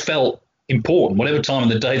it always felt important. Whatever time of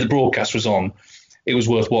the day the broadcast was on, it was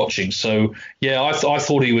worth watching. So yeah, I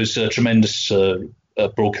thought he was a tremendous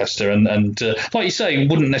broadcaster, and like you say,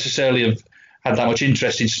 wouldn't necessarily have had that much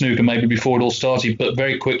interest in snooker maybe before it all started, but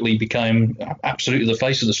very quickly became absolutely the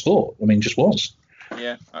face of the sport. Just was.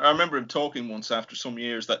 Yeah, I remember him talking once after some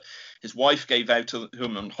years that his wife gave out to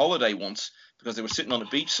him on holiday once because they were sitting on a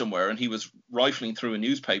beach somewhere and he was rifling through a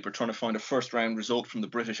newspaper trying to find a first round result from the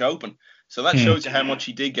British Open. So that shows you how much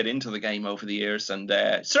he did get into the game over the years. And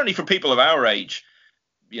certainly for people of our age,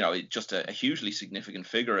 just a hugely significant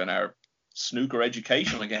figure in our snooker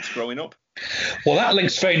education, I guess, growing up. Well, that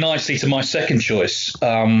links very nicely to my second choice,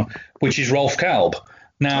 which is Rolf Kalb.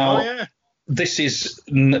 Now, This is,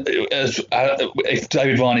 if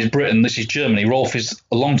David Vine is Britain, this is Germany. Rolf is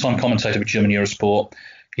a long-time commentator with German Eurosport.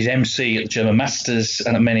 He's MC at the German Masters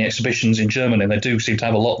and at many exhibitions in Germany, and they do seem to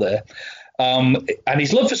have a lot there. And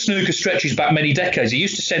his love for snooker stretches back many decades. He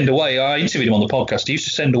used to send away, I interviewed him on the podcast, he used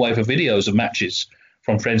to send away for videos of matches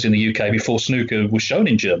from friends in the UK before snooker was shown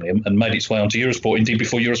in Germany and made its way onto Eurosport, indeed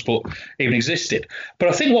before Eurosport even existed. But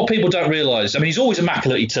I think what people don't realise, he's always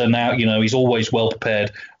immaculately turned out, he's always well prepared.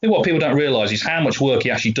 I think what people don't realise is how much work he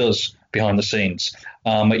actually does behind the scenes.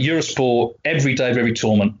 At Eurosport, every day of every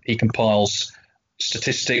tournament, he compiles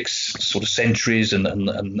statistics, sort of centuries and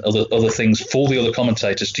other things for the other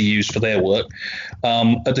commentators to use for their work.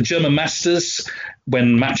 At the German Masters,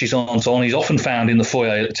 when matches aren't on, he's often found in the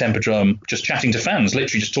foyer at the Tempodrome just chatting to fans,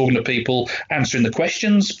 literally just talking to people, answering the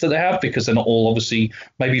questions that they have, because they're not all obviously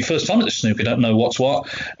maybe first time at the snooker, don't know what's what,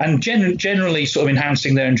 and generally sort of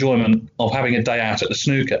enhancing their enjoyment of having a day out at the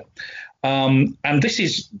snooker. And this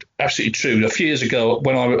is absolutely true. A few years ago,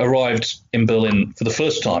 when I arrived in Berlin for the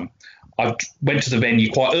first time, I went to the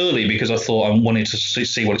venue quite early because I thought I wanted to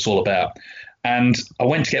see what it's all about. And I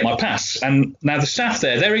went to get my pass. And now the staff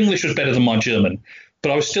there, their English was better than my German,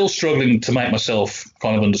 but I was still struggling to make myself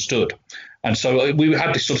kind of understood. And so we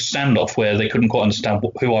had this sort of standoff where they couldn't quite understand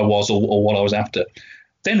who I was or what I was after.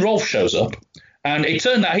 Then Rolf shows up, and it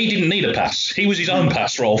turned out he didn't need a pass. He was his own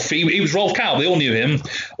pass, Rolf. He was Rolf Kalb. They all knew him.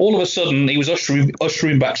 All of a sudden, he was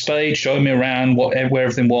ushering backstage, showing me around where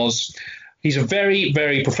everything was. He's a very,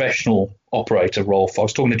 very professional operator, Rolf. I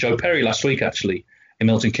was talking to Joe Perry last week, actually, in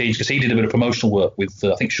Milton Keynes, because he did a bit of promotional work with,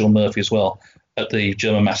 I think, Sean Murphy as well, at the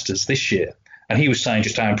German Masters this year. And he was saying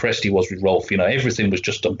just how impressed he was with Rolf. Everything was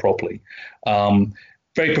just done properly.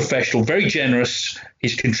 Very professional, very generous.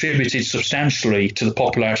 He's contributed substantially to the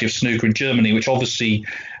popularity of snooker in Germany, which obviously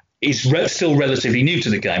is still relatively new to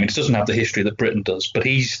the game. It doesn't have the history that Britain does, but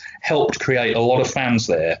he's helped create a lot of fans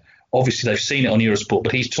there Obviously, they've seen it on Eurosport,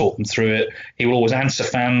 but he's talked them through it. He will always answer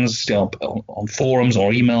fans on forums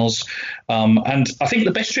or emails. And I think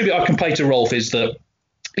the best tribute I can pay to Rolf is that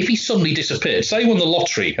if he suddenly disappeared, say he won the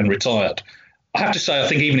lottery and retired, I have to say, I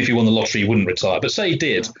think even if he won the lottery, he wouldn't retire. But say he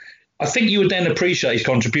did, I think you would then appreciate his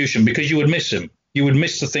contribution because you would miss him. You would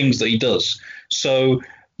miss the things that he does. So,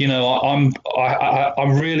 I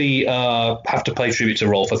really have to pay tribute to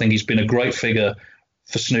Rolf. I think he's been a great figure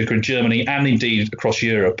for snooker in Germany and indeed across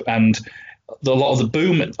Europe. And a lot of the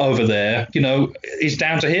boom over there, is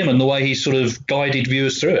down to him and the way he sort of guided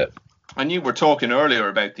viewers through it. And you were talking earlier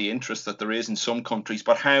about the interest that there is in some countries,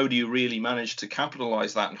 but how do you really manage to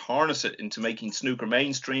capitalise that and harness it into making snooker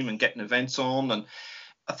mainstream and getting events on? And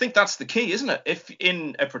I think that's the key, isn't it? If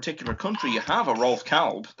in a particular country you have a Rolf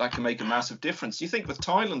Kalb, that can make a massive difference. You think with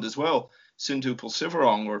Thailand as well, Sindhu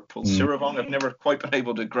Pulsivarong or Pulsiravong, I've never quite been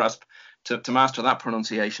able to grasp to master that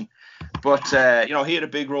pronunciation. But, he had a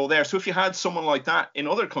big role there. So if you had someone like that in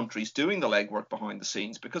other countries doing the legwork behind the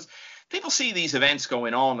scenes, because people see these events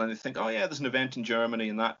going on and they think, oh, yeah, there's an event in Germany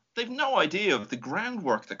and that. They've no idea of the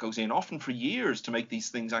groundwork that goes in, often for years, to make these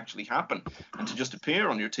things actually happen and to just appear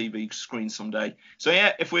on your TV screen someday. So,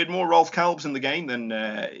 yeah, if we had more Rolf Kalbs in the game,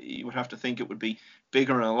 then you would have to think it would be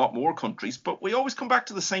bigger in a lot more countries. But we always come back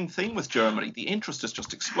to the same thing with Germany. The interest has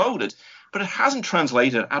just exploded, but it hasn't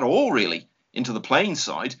translated at all, really, into the playing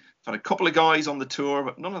side. I've had a couple of guys on the tour,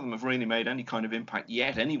 but none of them have really made any kind of impact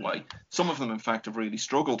yet anyway. Some of them, in fact, have really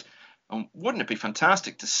struggled. Wouldn't it be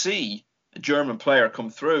fantastic to see a German player come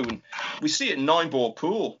through? And we see it in 9-ball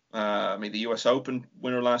pool. The US Open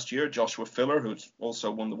winner last year, Joshua Filler, who's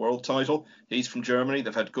also won the world title. He's from Germany.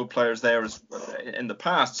 They've had good players there in the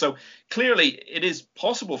past. So clearly it is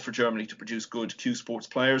possible for Germany to produce good Q Sports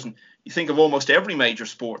players. And you think of almost every major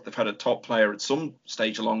sport, they've had a top player at some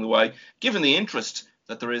stage along the way. Given the interest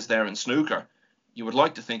that there is there in snooker, you would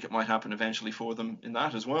like to think it might happen eventually for them in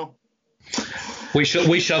that as well. We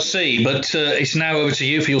shall see, but it's now over to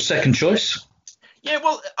you for your second choice. Yeah,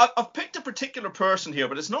 well, I've picked a particular person here,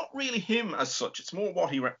 but it's not really him as such. It's more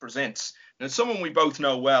what he represents. And it's someone we both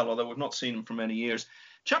know well, although we've not seen him for many years.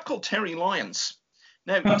 A chap called Terry Lyons.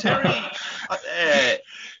 Now, Terry, I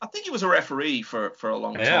think he was a referee for a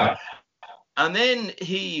long time. Yeah. And then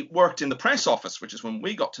he worked in the press office, which is when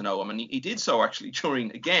we got to know him. And he did so actually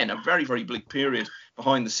during, again, a very, very bleak period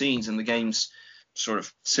behind the scenes in the game's sort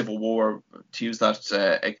of civil war, to use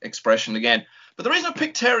that expression again. But the reason I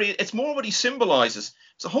picked Terry, it's more what he symbolises.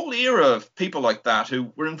 It's a whole era of people like that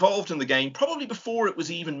who were involved in the game, probably before it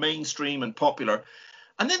was even mainstream and popular.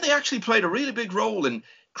 And then they actually played a really big role in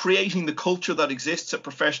creating the culture that exists at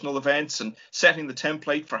professional events and setting the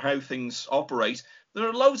template for how things operate. There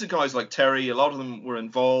are loads of guys like Terry. A lot of them were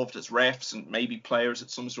involved as refs and maybe players at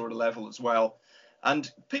some sort of level as well. And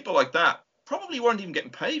people like that probably weren't even getting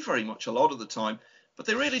paid very much a lot of the time, but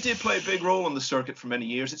they really did play a big role on the circuit for many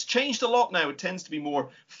years. It's changed a lot now. It tends to be more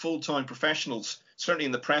full-time professionals. Certainly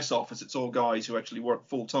in the press office, it's all guys who actually work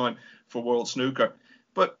full-time for World Snooker.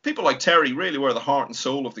 But people like Terry really were the heart and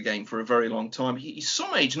soul of the game for a very long time. He's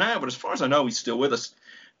some age now, but as far as I know, he's still with us.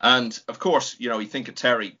 And, of course, you think of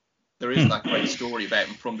Terry, there is that great story about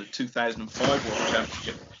him from the 2005 World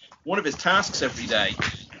Championship. One of his tasks every day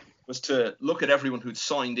was to look at everyone who'd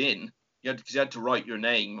signed in. Because you had to write your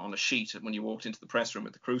name on a sheet when you walked into the press room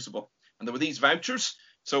at the Crucible. And there were these vouchers.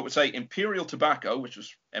 So it would say Imperial Tobacco, which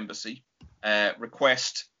was embassy,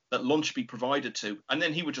 request that lunch be provided to. And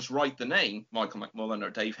then he would just write the name, Michael McMullen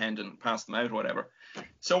or Dave Hendon, and pass them out or whatever.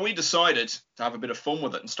 So we decided to have a bit of fun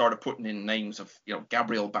with it and started putting in names of,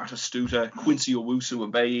 Gabriel Batistuta, Quincy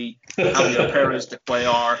Owusu-Abeyi, Javier Perez de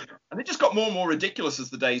Cuellar. And it just got more and more ridiculous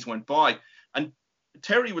as the days went by. And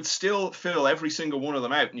Terry would still fill every single one of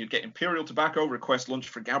them out, and you'd get Imperial Tobacco, request lunch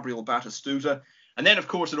for Gabriel Batistuta. And then, of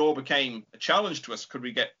course, it all became a challenge to us. Could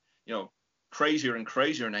we get, crazier and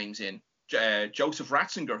crazier names in? Joseph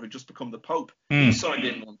Ratzinger, who'd just become the Pope, he signed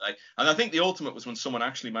in one day. And I think the ultimate was when someone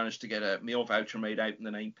actually managed to get a meal voucher made out in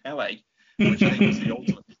the name Pele, which I think was the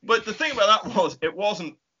ultimate. But the thing about that was,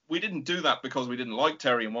 we didn't do that because we didn't like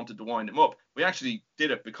Terry and wanted to wind him up. We actually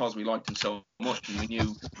did it because we liked him so much and we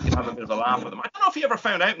knew we could have a bit of a laugh with him. I don't know if he ever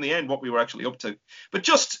found out in the end what we were actually up to. But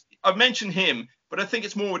I've mentioned him, but I think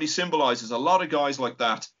it's more what he symbolises. A lot of guys like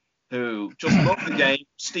that who just loved the game,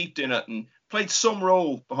 steeped in it, and played some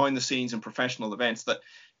role behind the scenes in professional events that,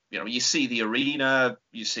 you see the arena,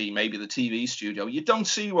 you see maybe the TV studio. You don't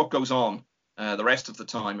see what goes on the rest of the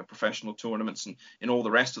time at professional tournaments and in all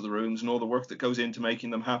the rest of the rooms and all the work that goes into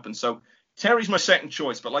making them happen. So Terry's my second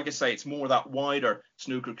choice, but like I say, it's more that wider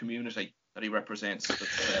snooker community that he represents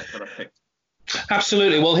that I picked.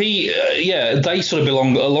 Absolutely. Well, they sort of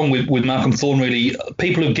belong along with Malcolm Thorne. Really,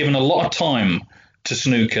 people who've given a lot of time to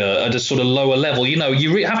snooker at a sort of lower level.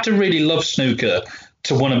 You have to really love snooker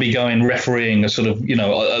to want to be going refereeing a sort of,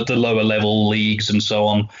 at the lower level leagues and so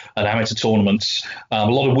on, and amateur tournaments. A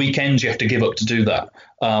lot of weekends you have to give up to do that.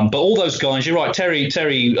 But all those guys, you're right. Terry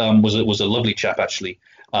was a lovely chap, actually.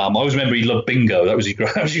 I always remember he loved bingo. That was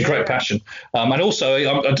his great passion. And also,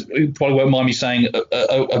 you probably won't mind me saying,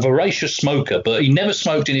 a voracious smoker, but he never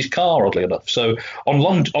smoked in his car, oddly enough. So on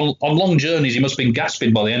long journeys, he must have been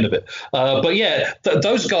gasping by the end of it. But yeah,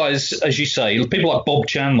 those guys, as you say, people like Bob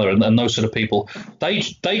Chandler and those sort of people, they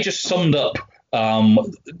just summed up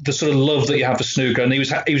the sort of love that you have for snooker, and he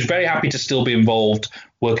was very happy to still be involved,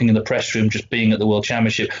 working in the press room, just being at the World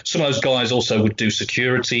Championship. Some of those guys also would do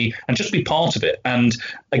security and just be part of it. And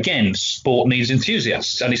again, sport needs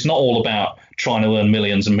enthusiasts, and it's not all about trying to earn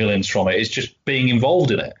millions and millions from it. It's just being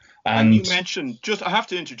involved in it. And you mentioned, I have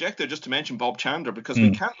to interject there just to mention Bob Chandler, because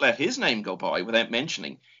we can't let his name go by without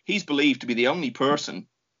mentioning he's believed to be the only person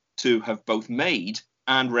to have both made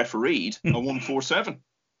and refereed a 147.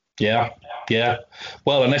 Yeah.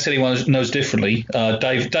 Well, unless anyone knows differently,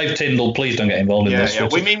 Dave Tyndall, please don't get involved in this. Yeah,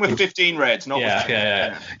 we mean with 15 reds, not with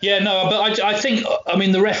 15. Yeah, no, but I think,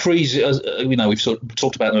 the referees, we've sort of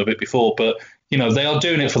talked about them a bit before, but, they are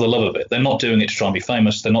doing it for the love of it. They're not doing it to try and be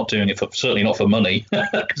famous. They're not doing it certainly not for money,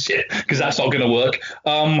 because that's not going to work.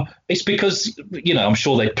 It's because, I'm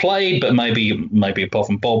sure they played, but maybe apart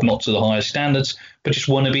from Bob, not to the highest standards, but just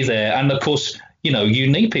want to be there. And of course, you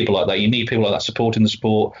need people like that. You need people like that supporting the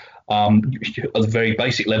sport. At the very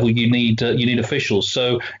basic level, you need officials.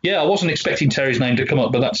 So I wasn't expecting Terry's name to come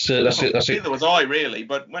up, but that's it. Neither was I, really.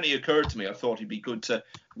 But when he occurred to me, I thought he'd be good to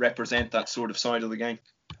represent that sort of side of the game.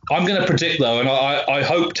 I'm going to predict, though, and I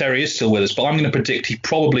hope Terry is still with us, but I'm going to predict he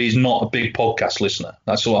probably is not a big podcast listener.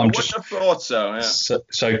 That's all. I thought so, yeah.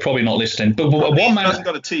 So probably not listening. But one man hasn't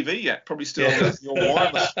got a TV yet. Probably still your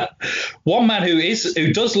wireless. One man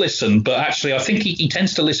who does listen, but actually I think he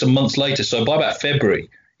tends to listen months later. So by about February,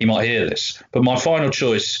 he might hear this. But my final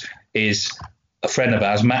choice is a friend of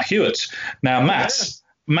ours, Matt Hewitt. Now,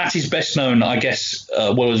 Matt is best known, I guess,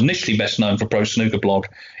 was initially best known for Pro Snooker Blog.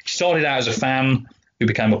 He started out as a fan who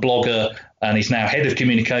became a blogger, and he's now head of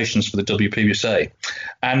communications for the WPBSA.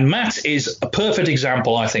 And Matt is a perfect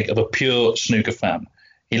example, I think, of a pure snooker fan.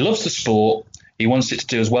 He loves the sport. He wants it to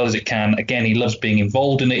do as well as it can. Again, he loves being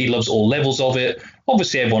involved in it. He loves all levels of it.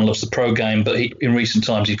 Obviously, everyone loves the pro game, but in recent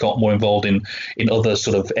times, he's got more involved in other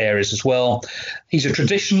sort of areas as well. He's a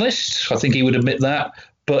traditionalist. I think he would admit that.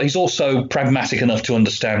 But he's also pragmatic enough to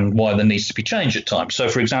understand why there needs to be change at times. So,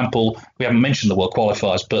 for example, we haven't mentioned the World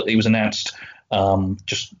Qualifiers, but it was announced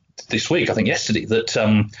just this week, I think yesterday, that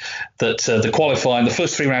the qualifying, the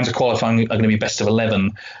first 3 rounds of qualifying are going to be best of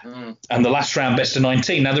 11, and the last round best of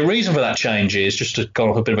 19. Now, the reason for that change is, just to go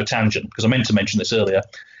off a bit of a tangent, because I meant to mention this earlier,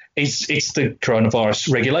 it's the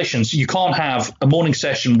coronavirus regulations. You can't have a morning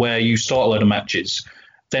session where you start a load of matches,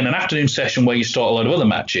 then an afternoon session where you start a load of other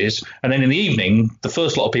matches, and then in the evening, the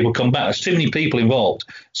first lot of people come back. There's too many people involved.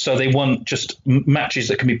 So they want just matches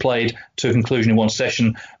that can be played to a conclusion in one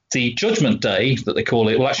session. The judgment day, that they call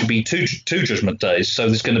it, will actually be two judgment days. So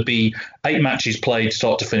there's going to be 8 matches played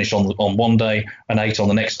start to finish on one day and 8 on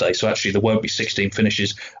the next day. So actually there won't be 16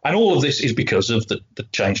 finishes. And all of this is because of the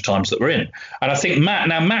changed times that we're in. And I think Matt,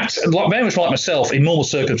 very much like myself, in normal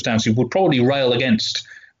circumstances, would probably rail against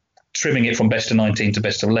trimming it from best of 19 to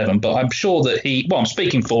best of 11. But I'm sure that I'm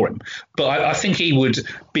speaking for him, but I think he would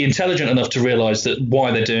be intelligent enough to realise that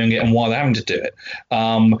why they're doing it and why they're having to do it.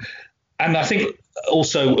 And I think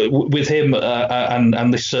also with him,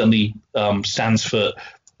 and this certainly stands for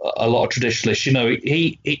a lot of traditionalists,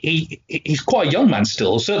 he's quite a young man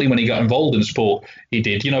still. Certainly when he got involved in the sport, he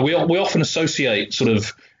did. We often associate sort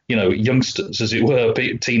of, youngsters, as it were,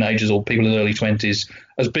 teenagers or people in their early 20s,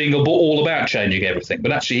 as being all about changing everything.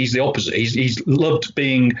 But actually, he's the opposite. He's loved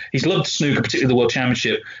snooker, particularly the World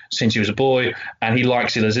Championship, since he was a boy, and he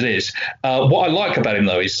likes it as it is. What I like about him,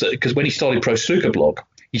 though, is that because when he started Pro Snooker Blog,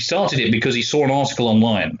 he started it because he saw an article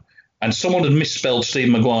online and someone had misspelled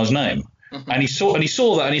Stephen Maguire's name. Mm-hmm. And he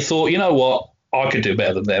saw that and he thought, you know what, I could do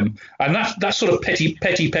better than them. And that sort of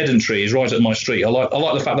petty pedantry is right up my street. I like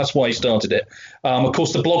the fact that's why he started it. Of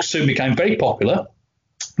course, the blog soon became very popular,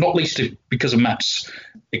 not least because of Matt's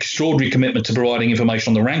extraordinary commitment to providing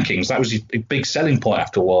information on the rankings. That was a big selling point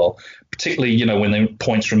after a while, particularly, when the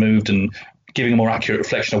points removed and giving a more accurate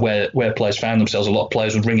reflection of where players found themselves. A lot of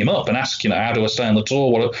players would ring him up and ask, how do I stay on the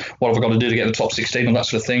tour? What have I got to do to get the top 16 and that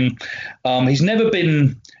sort of thing? He's never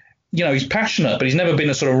been he's passionate, but he's never been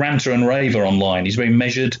a sort of ranter and raver online. He's very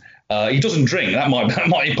measured. He doesn't drink. That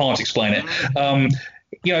might in part explain it.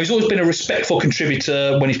 He's always been a respectful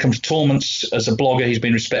contributor when he comes to tournaments. As a blogger, he's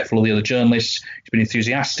been respectful of the other journalists. He's been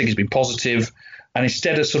enthusiastic. He's been positive. And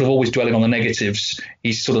instead of sort of always dwelling on the negatives,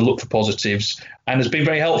 he's sort of looked for positives and has been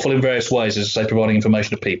very helpful in various ways, as I say, providing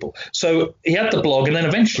information to people. So he had the blog, and then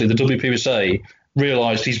eventually the WPBSA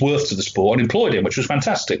realised his worth to the sport and employed him, which was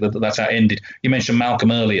fantastic. That's how it ended. You mentioned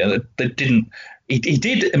Malcolm earlier.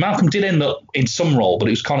 Malcolm did end up in some role, but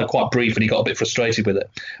it was kind of quite brief and he got a bit frustrated with it.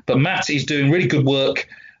 But Matt is doing really good work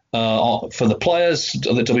for the players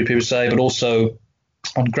of the WPBSA, but also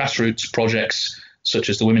on grassroots projects such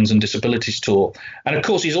as the Women's and Disabilities Tour. And of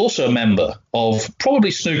course, he's also a member of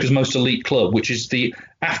probably snooker's most elite club, which is the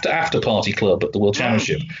after party club at the World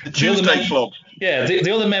Championship. The Tuesday Club. Yeah,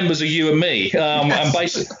 the other members are you and me. And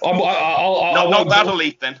basically, not that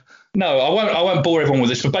elite then. No, I won't bore everyone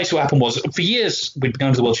with this, but basically what happened was, for years we'd been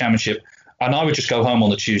going to the World Championship, and I would just go home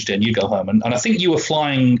on the Tuesday and you go home. And I think you were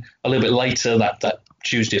flying a little bit later that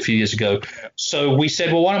Tuesday a few years ago. So we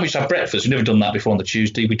said, well, why don't we just have breakfast? We've never done that before on the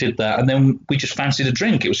Tuesday. We did that, and then we just fancied a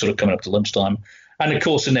drink. It was sort of coming up to lunchtime. And of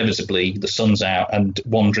course, inevitably, the sun's out and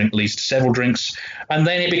one drink leads to several drinks. And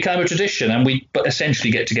then it became a tradition. And we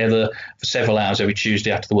essentially get together for several hours every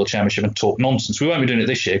Tuesday after the World Championship and talk nonsense. We won't be doing it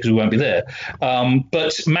this year because we won't be there.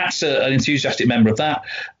 But Matt's an enthusiastic member of that.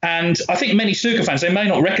 And I think many snooker fans, they may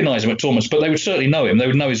not recognise him at tournaments, but they would certainly know him. They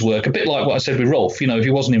would know his work. A bit like what I said with Rolf. If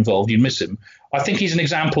he wasn't involved, you'd miss him. I think he's an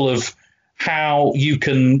example of how you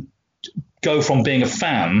can go from being a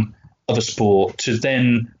fan of a sport to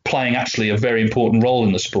then playing actually a very important role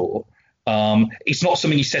in the sport. It's not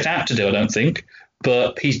something he set out to do, I don't think,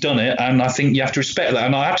 but he's done it, and I think you have to respect that.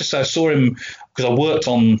 And I have to say, I saw him because I worked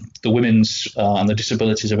on the women's and the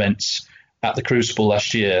disabilities events at the Crucible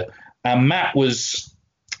last year, and Matt was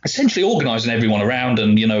essentially organising everyone around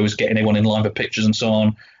and, was getting everyone in line for pictures and so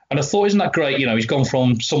on. And I thought, isn't that great? He's gone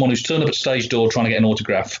from someone who's turned up at stage door trying to get an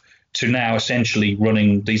autograph to now essentially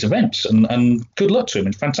running these events. And good luck to him.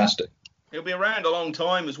 It's fantastic. He'll be around a long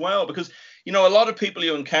time as well because, a lot of people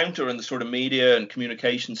you encounter in the sort of media and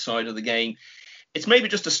communication side of the game, it's maybe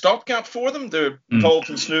just a stopgap for them. They're involved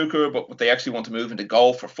in snooker, but they actually want to move into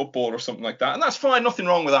golf or football or something like that. And that's fine. Nothing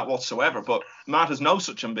wrong with that whatsoever. But Matt has no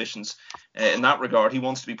such ambitions in that regard. He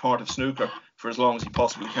wants to be part of snooker for as long as he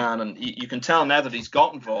possibly can. And you can tell now that he's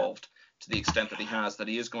got involved to the extent that he has, that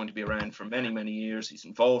he is going to be around for many, many years. He's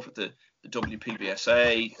involved with the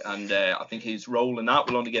WPBSA, and I think his role in that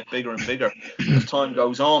will only get bigger and bigger as time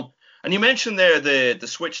goes on. And you mentioned there the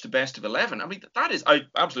switch to best of 11. I mean, I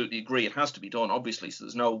absolutely agree. It has to be done, obviously, so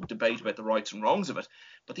there's no debate about the rights and wrongs of it.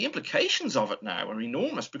 But the implications of it now are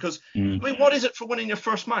enormous because, I mean, what is it for winning your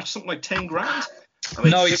first match? Something like 10 grand? I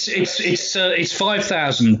mean, no, it's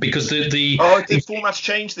 5,000 because the format's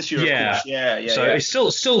changed this year. Yeah, of course. Yeah. So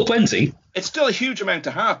it's still plenty. It's still a huge amount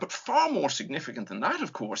to have, but far more significant than that,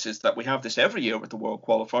 of course, is that we have this every year with the World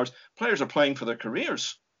Qualifiers. Players are playing for their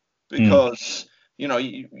careers because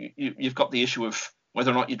you've got the issue of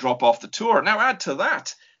whether or not you drop off the tour. Now add to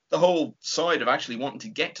that the whole side of actually wanting to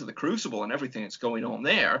get to the Crucible and everything that's going on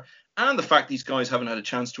there, and the fact these guys haven't had a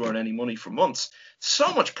chance to earn any money for months.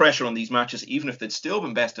 So much pressure on these matches, even if they'd still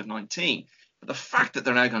been best of 19. But the fact that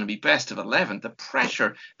they're now going to be best of 11, the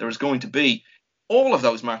pressure there is going to be, all of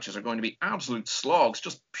those matches are going to be absolute slogs,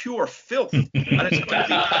 just pure filth. And it's going to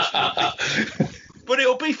be absolutely... But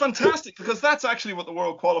it'll be fantastic because that's actually what the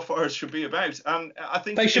World Qualifiers should be about. And I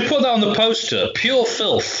think they should put that on the poster, pure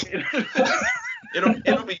filth.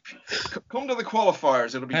 It'll be, come to the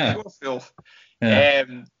qualifiers, it'll be pure filth. Yeah.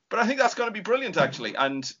 But I think that's going to be brilliant, actually.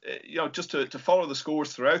 And, just to follow the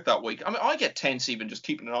scores throughout that week. I mean, I get tense even just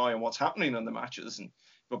keeping an eye on what's happening in the matches.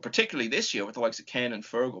 But particularly this year with the likes of Ken and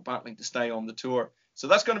Fergal battling to stay on the tour. So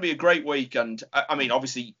that's going to be a great week. And, I mean,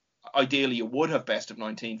 obviously, ideally you would have best of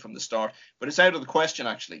 19 from the start. But it's out of the question,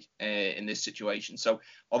 actually, in this situation. So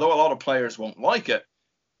although a lot of players won't like it,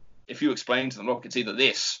 if you explain to them, look, it's either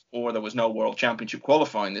this or there was no World Championship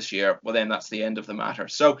qualifying this year, well, then that's the end of the matter.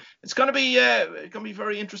 So it's going to be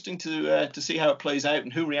very interesting to see how it plays out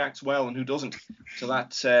and who reacts well and who doesn't to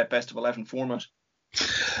that best of 11 format.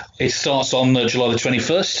 It starts on July the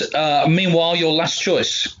 21st. Meanwhile, your last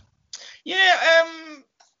choice. Yeah,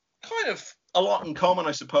 kind of a lot in common,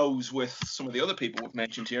 I suppose, with some of the other people we've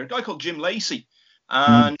mentioned here. A guy called Jim Lacey.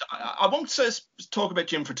 And I won't talk about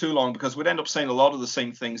Jim for too long because we'd end up saying a lot of the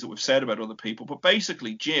same things that we've said about other people. But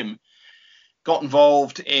basically, Jim got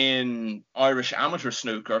involved in Irish amateur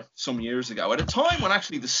snooker some years ago at a time when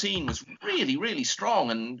actually the scene was really, really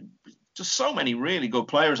strong and just so many really good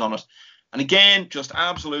players on it. And again, just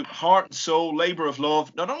absolute heart and soul, labour of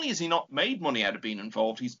love. Not only has he not made money out of being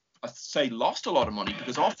involved, he's, I say, lost a lot of money,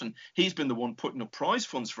 because often he's been the one putting up prize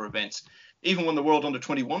funds for events. Even when the World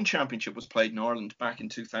Under-21 Championship was played in Ireland back in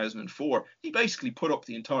 2004, he basically put up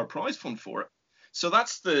the entire prize fund for it. So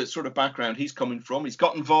that's the sort of background he's coming from. He's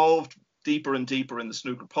got involved deeper and deeper in the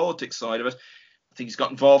snooker politics side of it. I think he's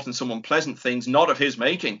got involved in some unpleasant things, not of his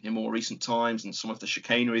making, in more recent times, and some of the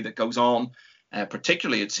chicanery that goes on.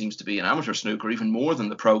 Particularly, it seems to be in amateur snooker, even more than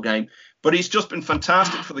the pro game. But he's just been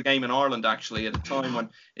fantastic for the game in Ireland, actually, at a time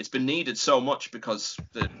when it's been needed so much, because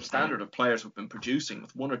the standard of players we've been producing,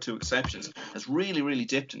 with one or two exceptions, has really, really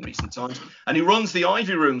dipped in recent times. And he runs the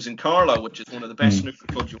Ivy Rooms in Carlow, which is one of the best snooker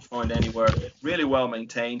clubs you'll find anywhere, really well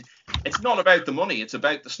maintained. It's not about the money, it's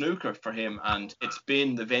about the snooker for him, and it's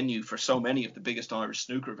been the venue for so many of the biggest Irish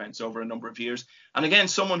snooker events over a number of years. And again,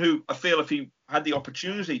 someone who I feel, if he had the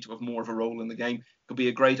opportunity to have more of a role in the game, could be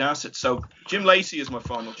a great asset. So Jim Lacey is my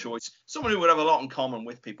final choice. Someone who would have a lot in common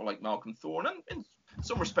with people like Malcolm Thorne, and in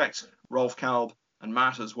some respects Rolf Kalb and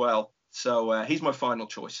Matt as well. So he's my final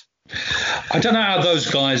choice. I don't know how those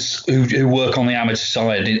guys who work on the amateur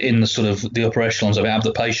side in the sort of the upper echelons of it have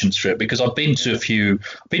the patience for it, because I've been to a few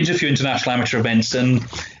international amateur events, and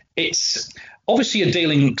it's obviously you're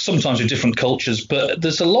dealing sometimes with different cultures, but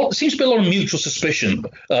there seems to be a lot of mutual suspicion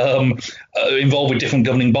involved with different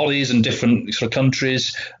governing bodies and different sort of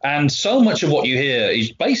countries. And so much of what you hear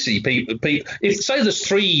is basically people if say there's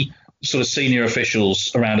three sort of senior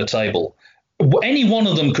officials around a table, any one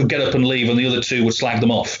of them could get up and leave and the other two would slag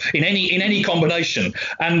them off in any combination.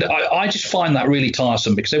 And I just find that really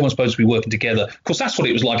tiresome, because everyone's supposed to be working together. Of course, that's what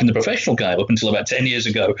it was like in the professional game up until about 10 years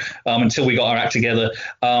ago, until we got our act together.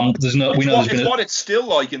 It's still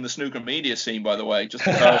like in the snooker media scene, by the way. Just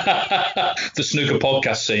to the snooker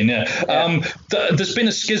podcast scene, yeah. There's been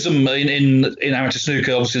a schism in amateur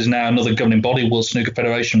snooker. Obviously, there's now another governing body, World Snooker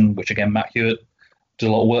Federation, which again, Matt Hewitt did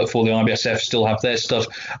a lot of work for. The IBSF still have their stuff,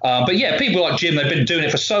 but yeah, people like Jim, they've been doing it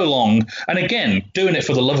for so long, and again, doing it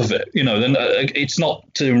for the love of it. Then it's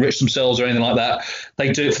not to enrich themselves or anything like that.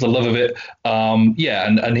 They do it for the love of it.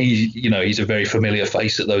 And he's a very familiar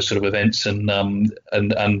face at those sort of events, and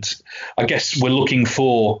I guess we're looking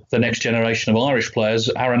for the next generation of Irish players.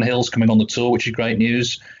 Aaron Hill's coming on the tour, which is great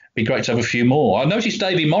news. Be great to have a few more. I noticed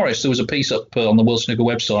Davy Morris, there was a piece up on the World Snooker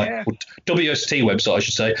website, WST website, I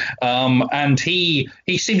should say, and he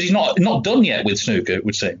seems he's not done yet with snooker, it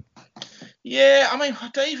would seem. Yeah, I mean,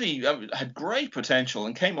 Davy had great potential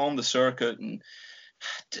and came on the circuit, and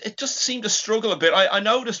it just seemed to struggle a bit. I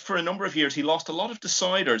noticed for a number of years he lost a lot of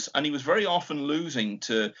deciders, and he was very often losing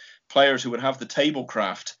to players who would have the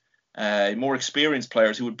tablecraft. More experienced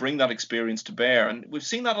players who would bring that experience to bear. And we've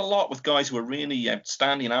seen that a lot with guys who are really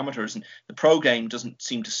outstanding amateurs, and the pro game doesn't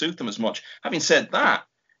seem to suit them as much. Having said that,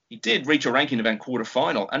 he did reach a ranking event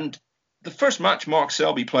quarter-final, and the first match Mark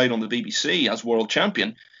Selby played on the BBC as world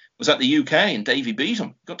champion was at the UK, and Davy beat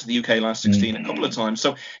him. Got to the UK last 16 a couple of times.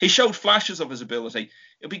 So he showed flashes of his ability.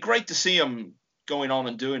 It'd be great to see him going on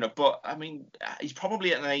and doing it, but I mean, he's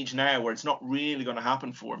probably at an age now where it's not really going to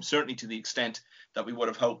happen for him, certainly to the extent that we would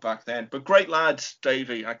have hoped back then. But great lad,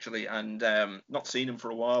 Davey, actually, and not seen him for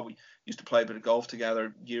a while. We used to play a bit of golf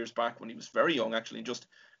together years back when he was very young, actually, and just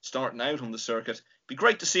starting out on the circuit. Be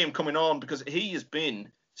great to see him coming on, because he has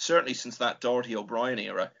been, certainly since that Doherty O'Brien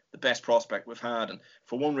era, the best prospect we've had, and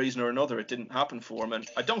for one reason or another it didn't happen for him. And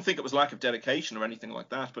I don't think it was lack of dedication or anything like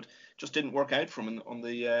that, but just didn't work out for him on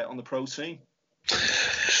the pro scene.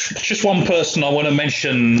 Just one person I want to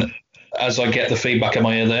mention as I get the feedback in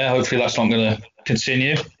my ear there. Hopefully that's not going to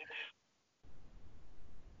continue.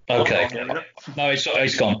 Okay. No,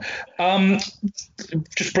 it's gone.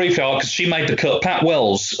 Just briefly, because she made the cut, Pat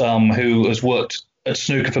Wells, who has worked at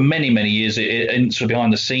snooker for many, many years in sort of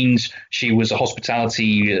behind the scenes. She was a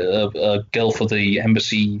hospitality girl for the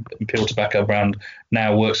Embassy Imperial Tobacco brand,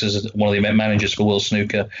 now works as one of the event managers for World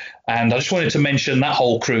Snooker. And I just wanted to mention that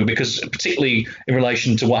whole crew, because particularly in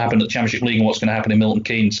relation to what happened at the Championship League and what's going to happen in Milton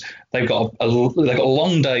Keynes, they've got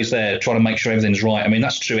long days there trying to make sure everything's right. I mean,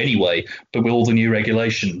 that's true anyway, but with all the new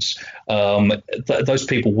regulations, those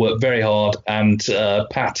people work very hard, and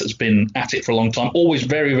Pat has been at it for a long time, always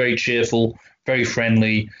very, very cheerful, very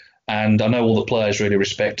friendly, and I know all the players really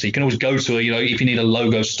respect her. You can always go to her, if you need a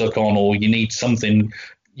logo stuck on or you need something,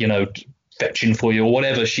 fetching for you or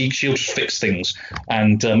whatever, she'll just fix things.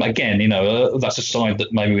 And again, that's a side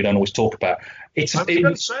that maybe we don't always talk about. Just on that,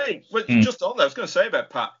 I was going to say about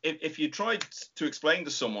Pat, if you tried to explain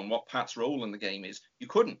to someone what Pat's role in the game is, you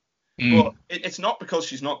couldn't. But it's not because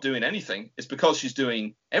she's not doing anything, it's because she's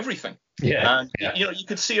doing everything. Yeah, And yeah. you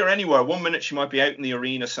could see her anywhere. One minute she might be out in the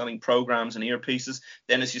arena selling programs and earpieces.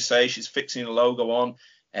 Then, as you say, she's fixing a logo on.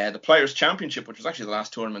 The Players' Championship, which was actually the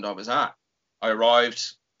last tournament I was at, I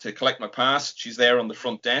arrived to collect my pass. She's there on the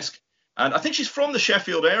front desk. And I think she's from the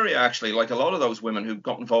Sheffield area, actually, like a lot of those women who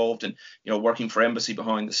got involved in, working for Embassy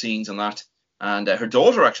behind the scenes and that. And her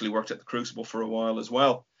daughter actually worked at the Crucible for a while as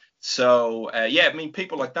well. So,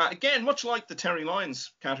 people like that, again, much like the Terry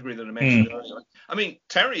Lyons category that I mentioned earlier. I mean,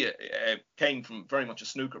 Terry came from very much a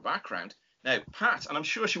snooker background. Now, Pat, and I'm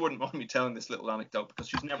sure she wouldn't mind me telling this little anecdote because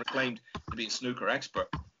she's never claimed to be a snooker expert.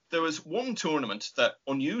 There was one tournament that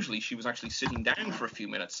unusually she was actually sitting down for a few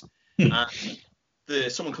minutes. And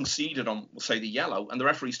someone conceded on, we'll say, the yellow, and the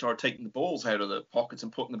referee started taking the balls out of the pockets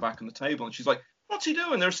and putting them back on the table. And she's like, "What's he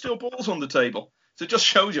doing? There's still balls on the table." So it just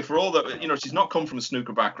shows you, for all that, she's not come from a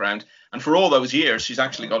snooker background, and for all those years, she's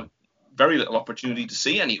actually got very little opportunity to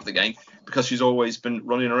see any of the game because she's always been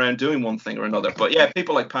running around doing one thing or another. But yeah,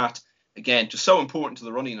 people like Pat, again, just so important to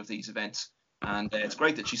the running of these events, and it's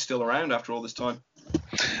great that she's still around after all this time.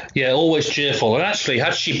 Yeah, always cheerful. And actually,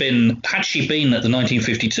 had she been at the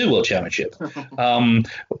 1952 World Championship,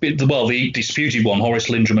 the disputed one, Horace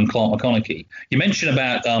Lindrum and Clark McConaughey. You mentioned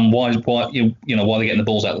about why they're getting the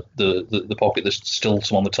balls out of the pocket. There's still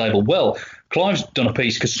some on the table. Well, Clive's done a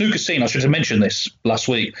piece because Snooker Scene. I should have mentioned this last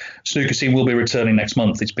week. Snooker Scene will be returning next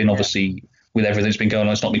month. It's been obviously with everything that's been going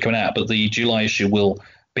on, it's not been coming out, but the July issue will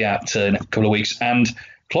be out in a couple of weeks. And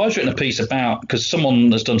Clive's written a piece about, because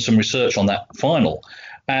someone has done some research on that final,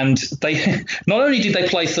 and they not only did they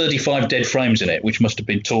play 35 dead frames in it, which must have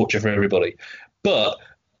been torture for everybody, but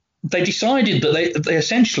they decided that they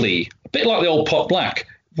essentially, a bit like the old pot black,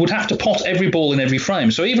 would have to pot every ball in every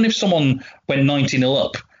frame. So even if someone went 90-0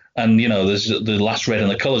 up and there's the last red and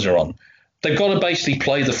the colours are on, they've got to basically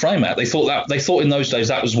play the frame out. They thought in those days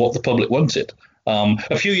that was what the public wanted.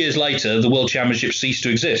 A few years later, the World Championship ceased to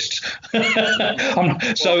exist.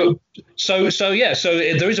 So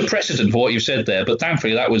there is a precedent for what you've said there. But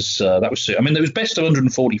thankfully, that was. I mean, there was best of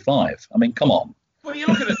 145. I mean, come on. Well, you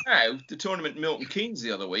look at it now. The tournament in Milton Keynes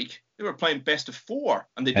the other week, they were playing best of 4,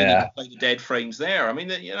 and they didn't even play the dead frames there. I mean,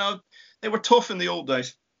 they were tough in the old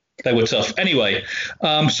days. They were tough. Anyway,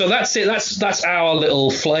 so that's it. That's our little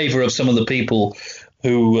flavour of some of the people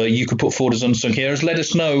who you could put forward as unsung heroes. Let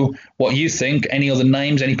us know what you think. Any other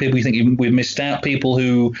names, any people you think we've missed out, people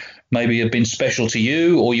who maybe have been special to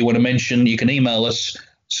you or you want to mention, you can email us,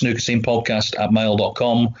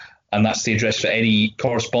 snookerscenepodcast@mail.com, and that's the address for any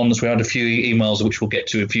correspondence. We had a few emails which we'll get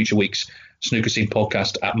to in future weeks,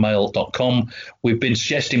 snookerscenepodcast@mail.com. We've been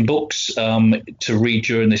suggesting books to read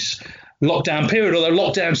during this lockdown period, although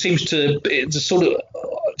lockdown seems to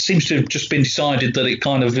have just been decided that it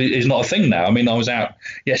kind of is not a thing now. I mean, I was out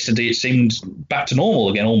yesterday, it seemed back to normal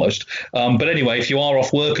again almost. But anyway, if you are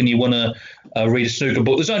off work and you want to read a snooker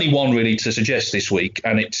book, there's only one really to suggest this week,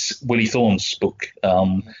 and it's Willie Thorne's book,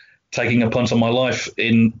 Taking a Punt on My Life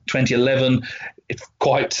in 2011. It's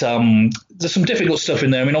quite there's some difficult stuff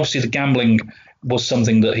in there. I mean, obviously the gambling was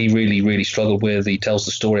something that he really, really struggled with. He tells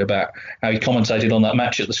the story about how he commentated on that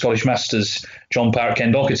match at the Scottish Masters, John Parrott,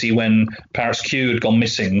 Ken Doherty, when Parrott's cue had gone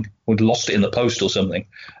missing, had lost it in the post or something,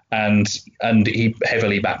 and he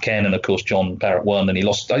heavily backed Ken, and of course John Parrott won, and he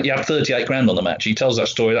had 38 grand on the match. He tells that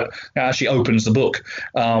story. That actually opens the book.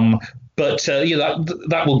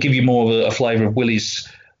 That will give you more of a flavour of Willie's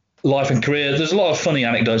life and career. There's a lot of funny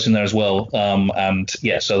anecdotes in there as well.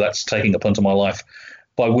 So that's Taking a Punt on My Life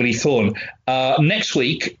by Willie Thorne. Next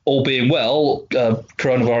week, all being well,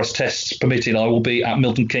 coronavirus tests permitted, I will be at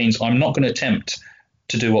Milton Keynes. I'm not going to attempt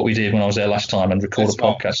to do what we did when I was there last time and record a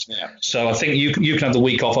podcast. Yeah. So I think you can have the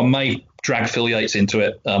week off. I may drag Phil Yates into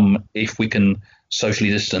it if we can socially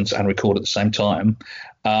distance and record at the same time.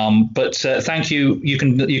 But thank you. You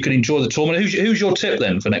can enjoy the tournament. Who's your tip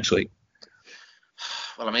then for next week?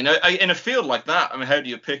 Well, I mean, in a field like that, I mean, how do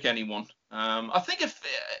you pick anyone? I think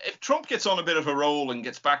if Trump gets on a bit of a roll and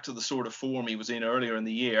gets back to the sort of form he was in earlier in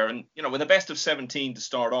the year, and with a best of 17 to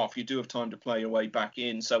start off, you do have time to play your way back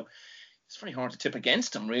in. So it's very hard to tip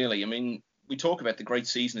against him, really. I mean, we talk about the great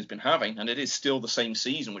season he's been having, and it is still the same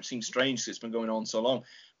season, which seems strange because it's been going on so long.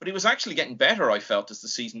 But he was actually getting better, I felt, as the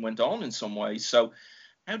season went on in some ways. So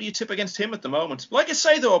how do you tip against him at the moment? Like I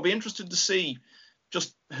say, though, I'll be interested to see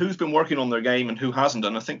just who's been working on their game and who hasn't,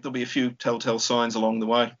 and I think there'll be a few telltale signs along the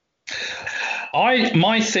way.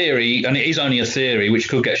 My theory, and it is only a theory, which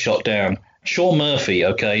could get shot down. Sean Murphy,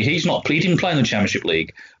 okay, he didn't play in the Championship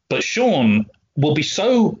League, but Sean will be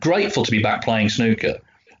so grateful to be back playing snooker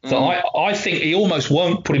that I think he almost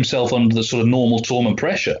won't put himself under the sort of normal tournament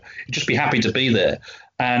pressure. He'll just be happy to be there.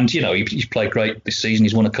 And, he's played great this season.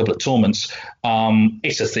 He's won a couple of tournaments.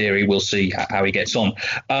 It's a theory. We'll see how he gets on.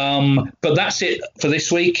 But that's it for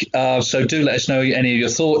this week. So do let us know any of your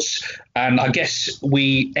thoughts. And I guess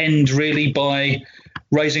we end really by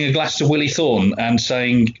raising a glass to Willie Thorne and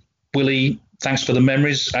saying, Willie, thanks for the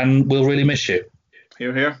memories, and we'll really miss you.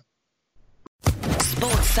 Hear, hear.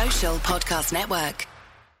 Sports Social Podcast Network.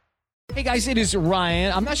 Hey guys, it is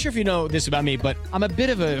Ryan. I'm not sure if you know this about me, but I'm a bit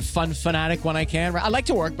of a fun fanatic when I can. I like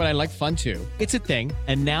to work, but I like fun too. It's a thing.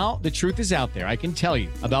 And now the truth is out there. I can tell you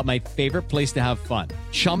about my favorite place to have fun.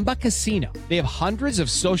 Chumba Casino. They have hundreds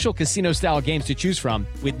of social casino style games to choose from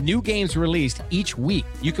with new games released each week.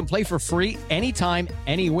 You can play for free anytime,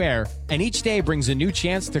 anywhere. And each day brings a new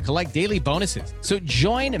chance to collect daily bonuses. So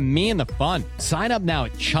join me in the fun. Sign up now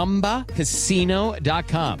at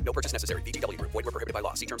ChumbaCasino.com. No purchase necessary. VGW Group. Void where prohibited by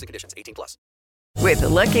law. See terms and conditions. 18+. With the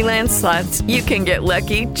Lucky Land Slots, you can get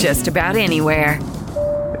lucky just about anywhere.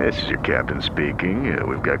 This is your captain speaking.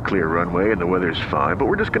 We've got clear runway and the weather's fine, but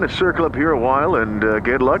we're just going to circle up here a while and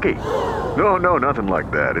get lucky. No, nothing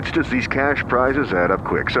like that. It's just these cash prizes add up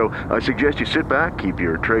quick. So I suggest you sit back, keep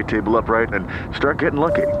your tray table upright, and start getting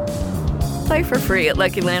lucky. Play for free at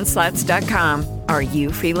LuckyLandSlots.com. Are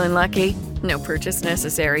you feeling lucky? No purchase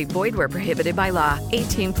necessary. Void where prohibited by law.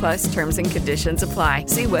 18+ terms and conditions apply.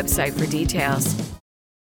 See website for details.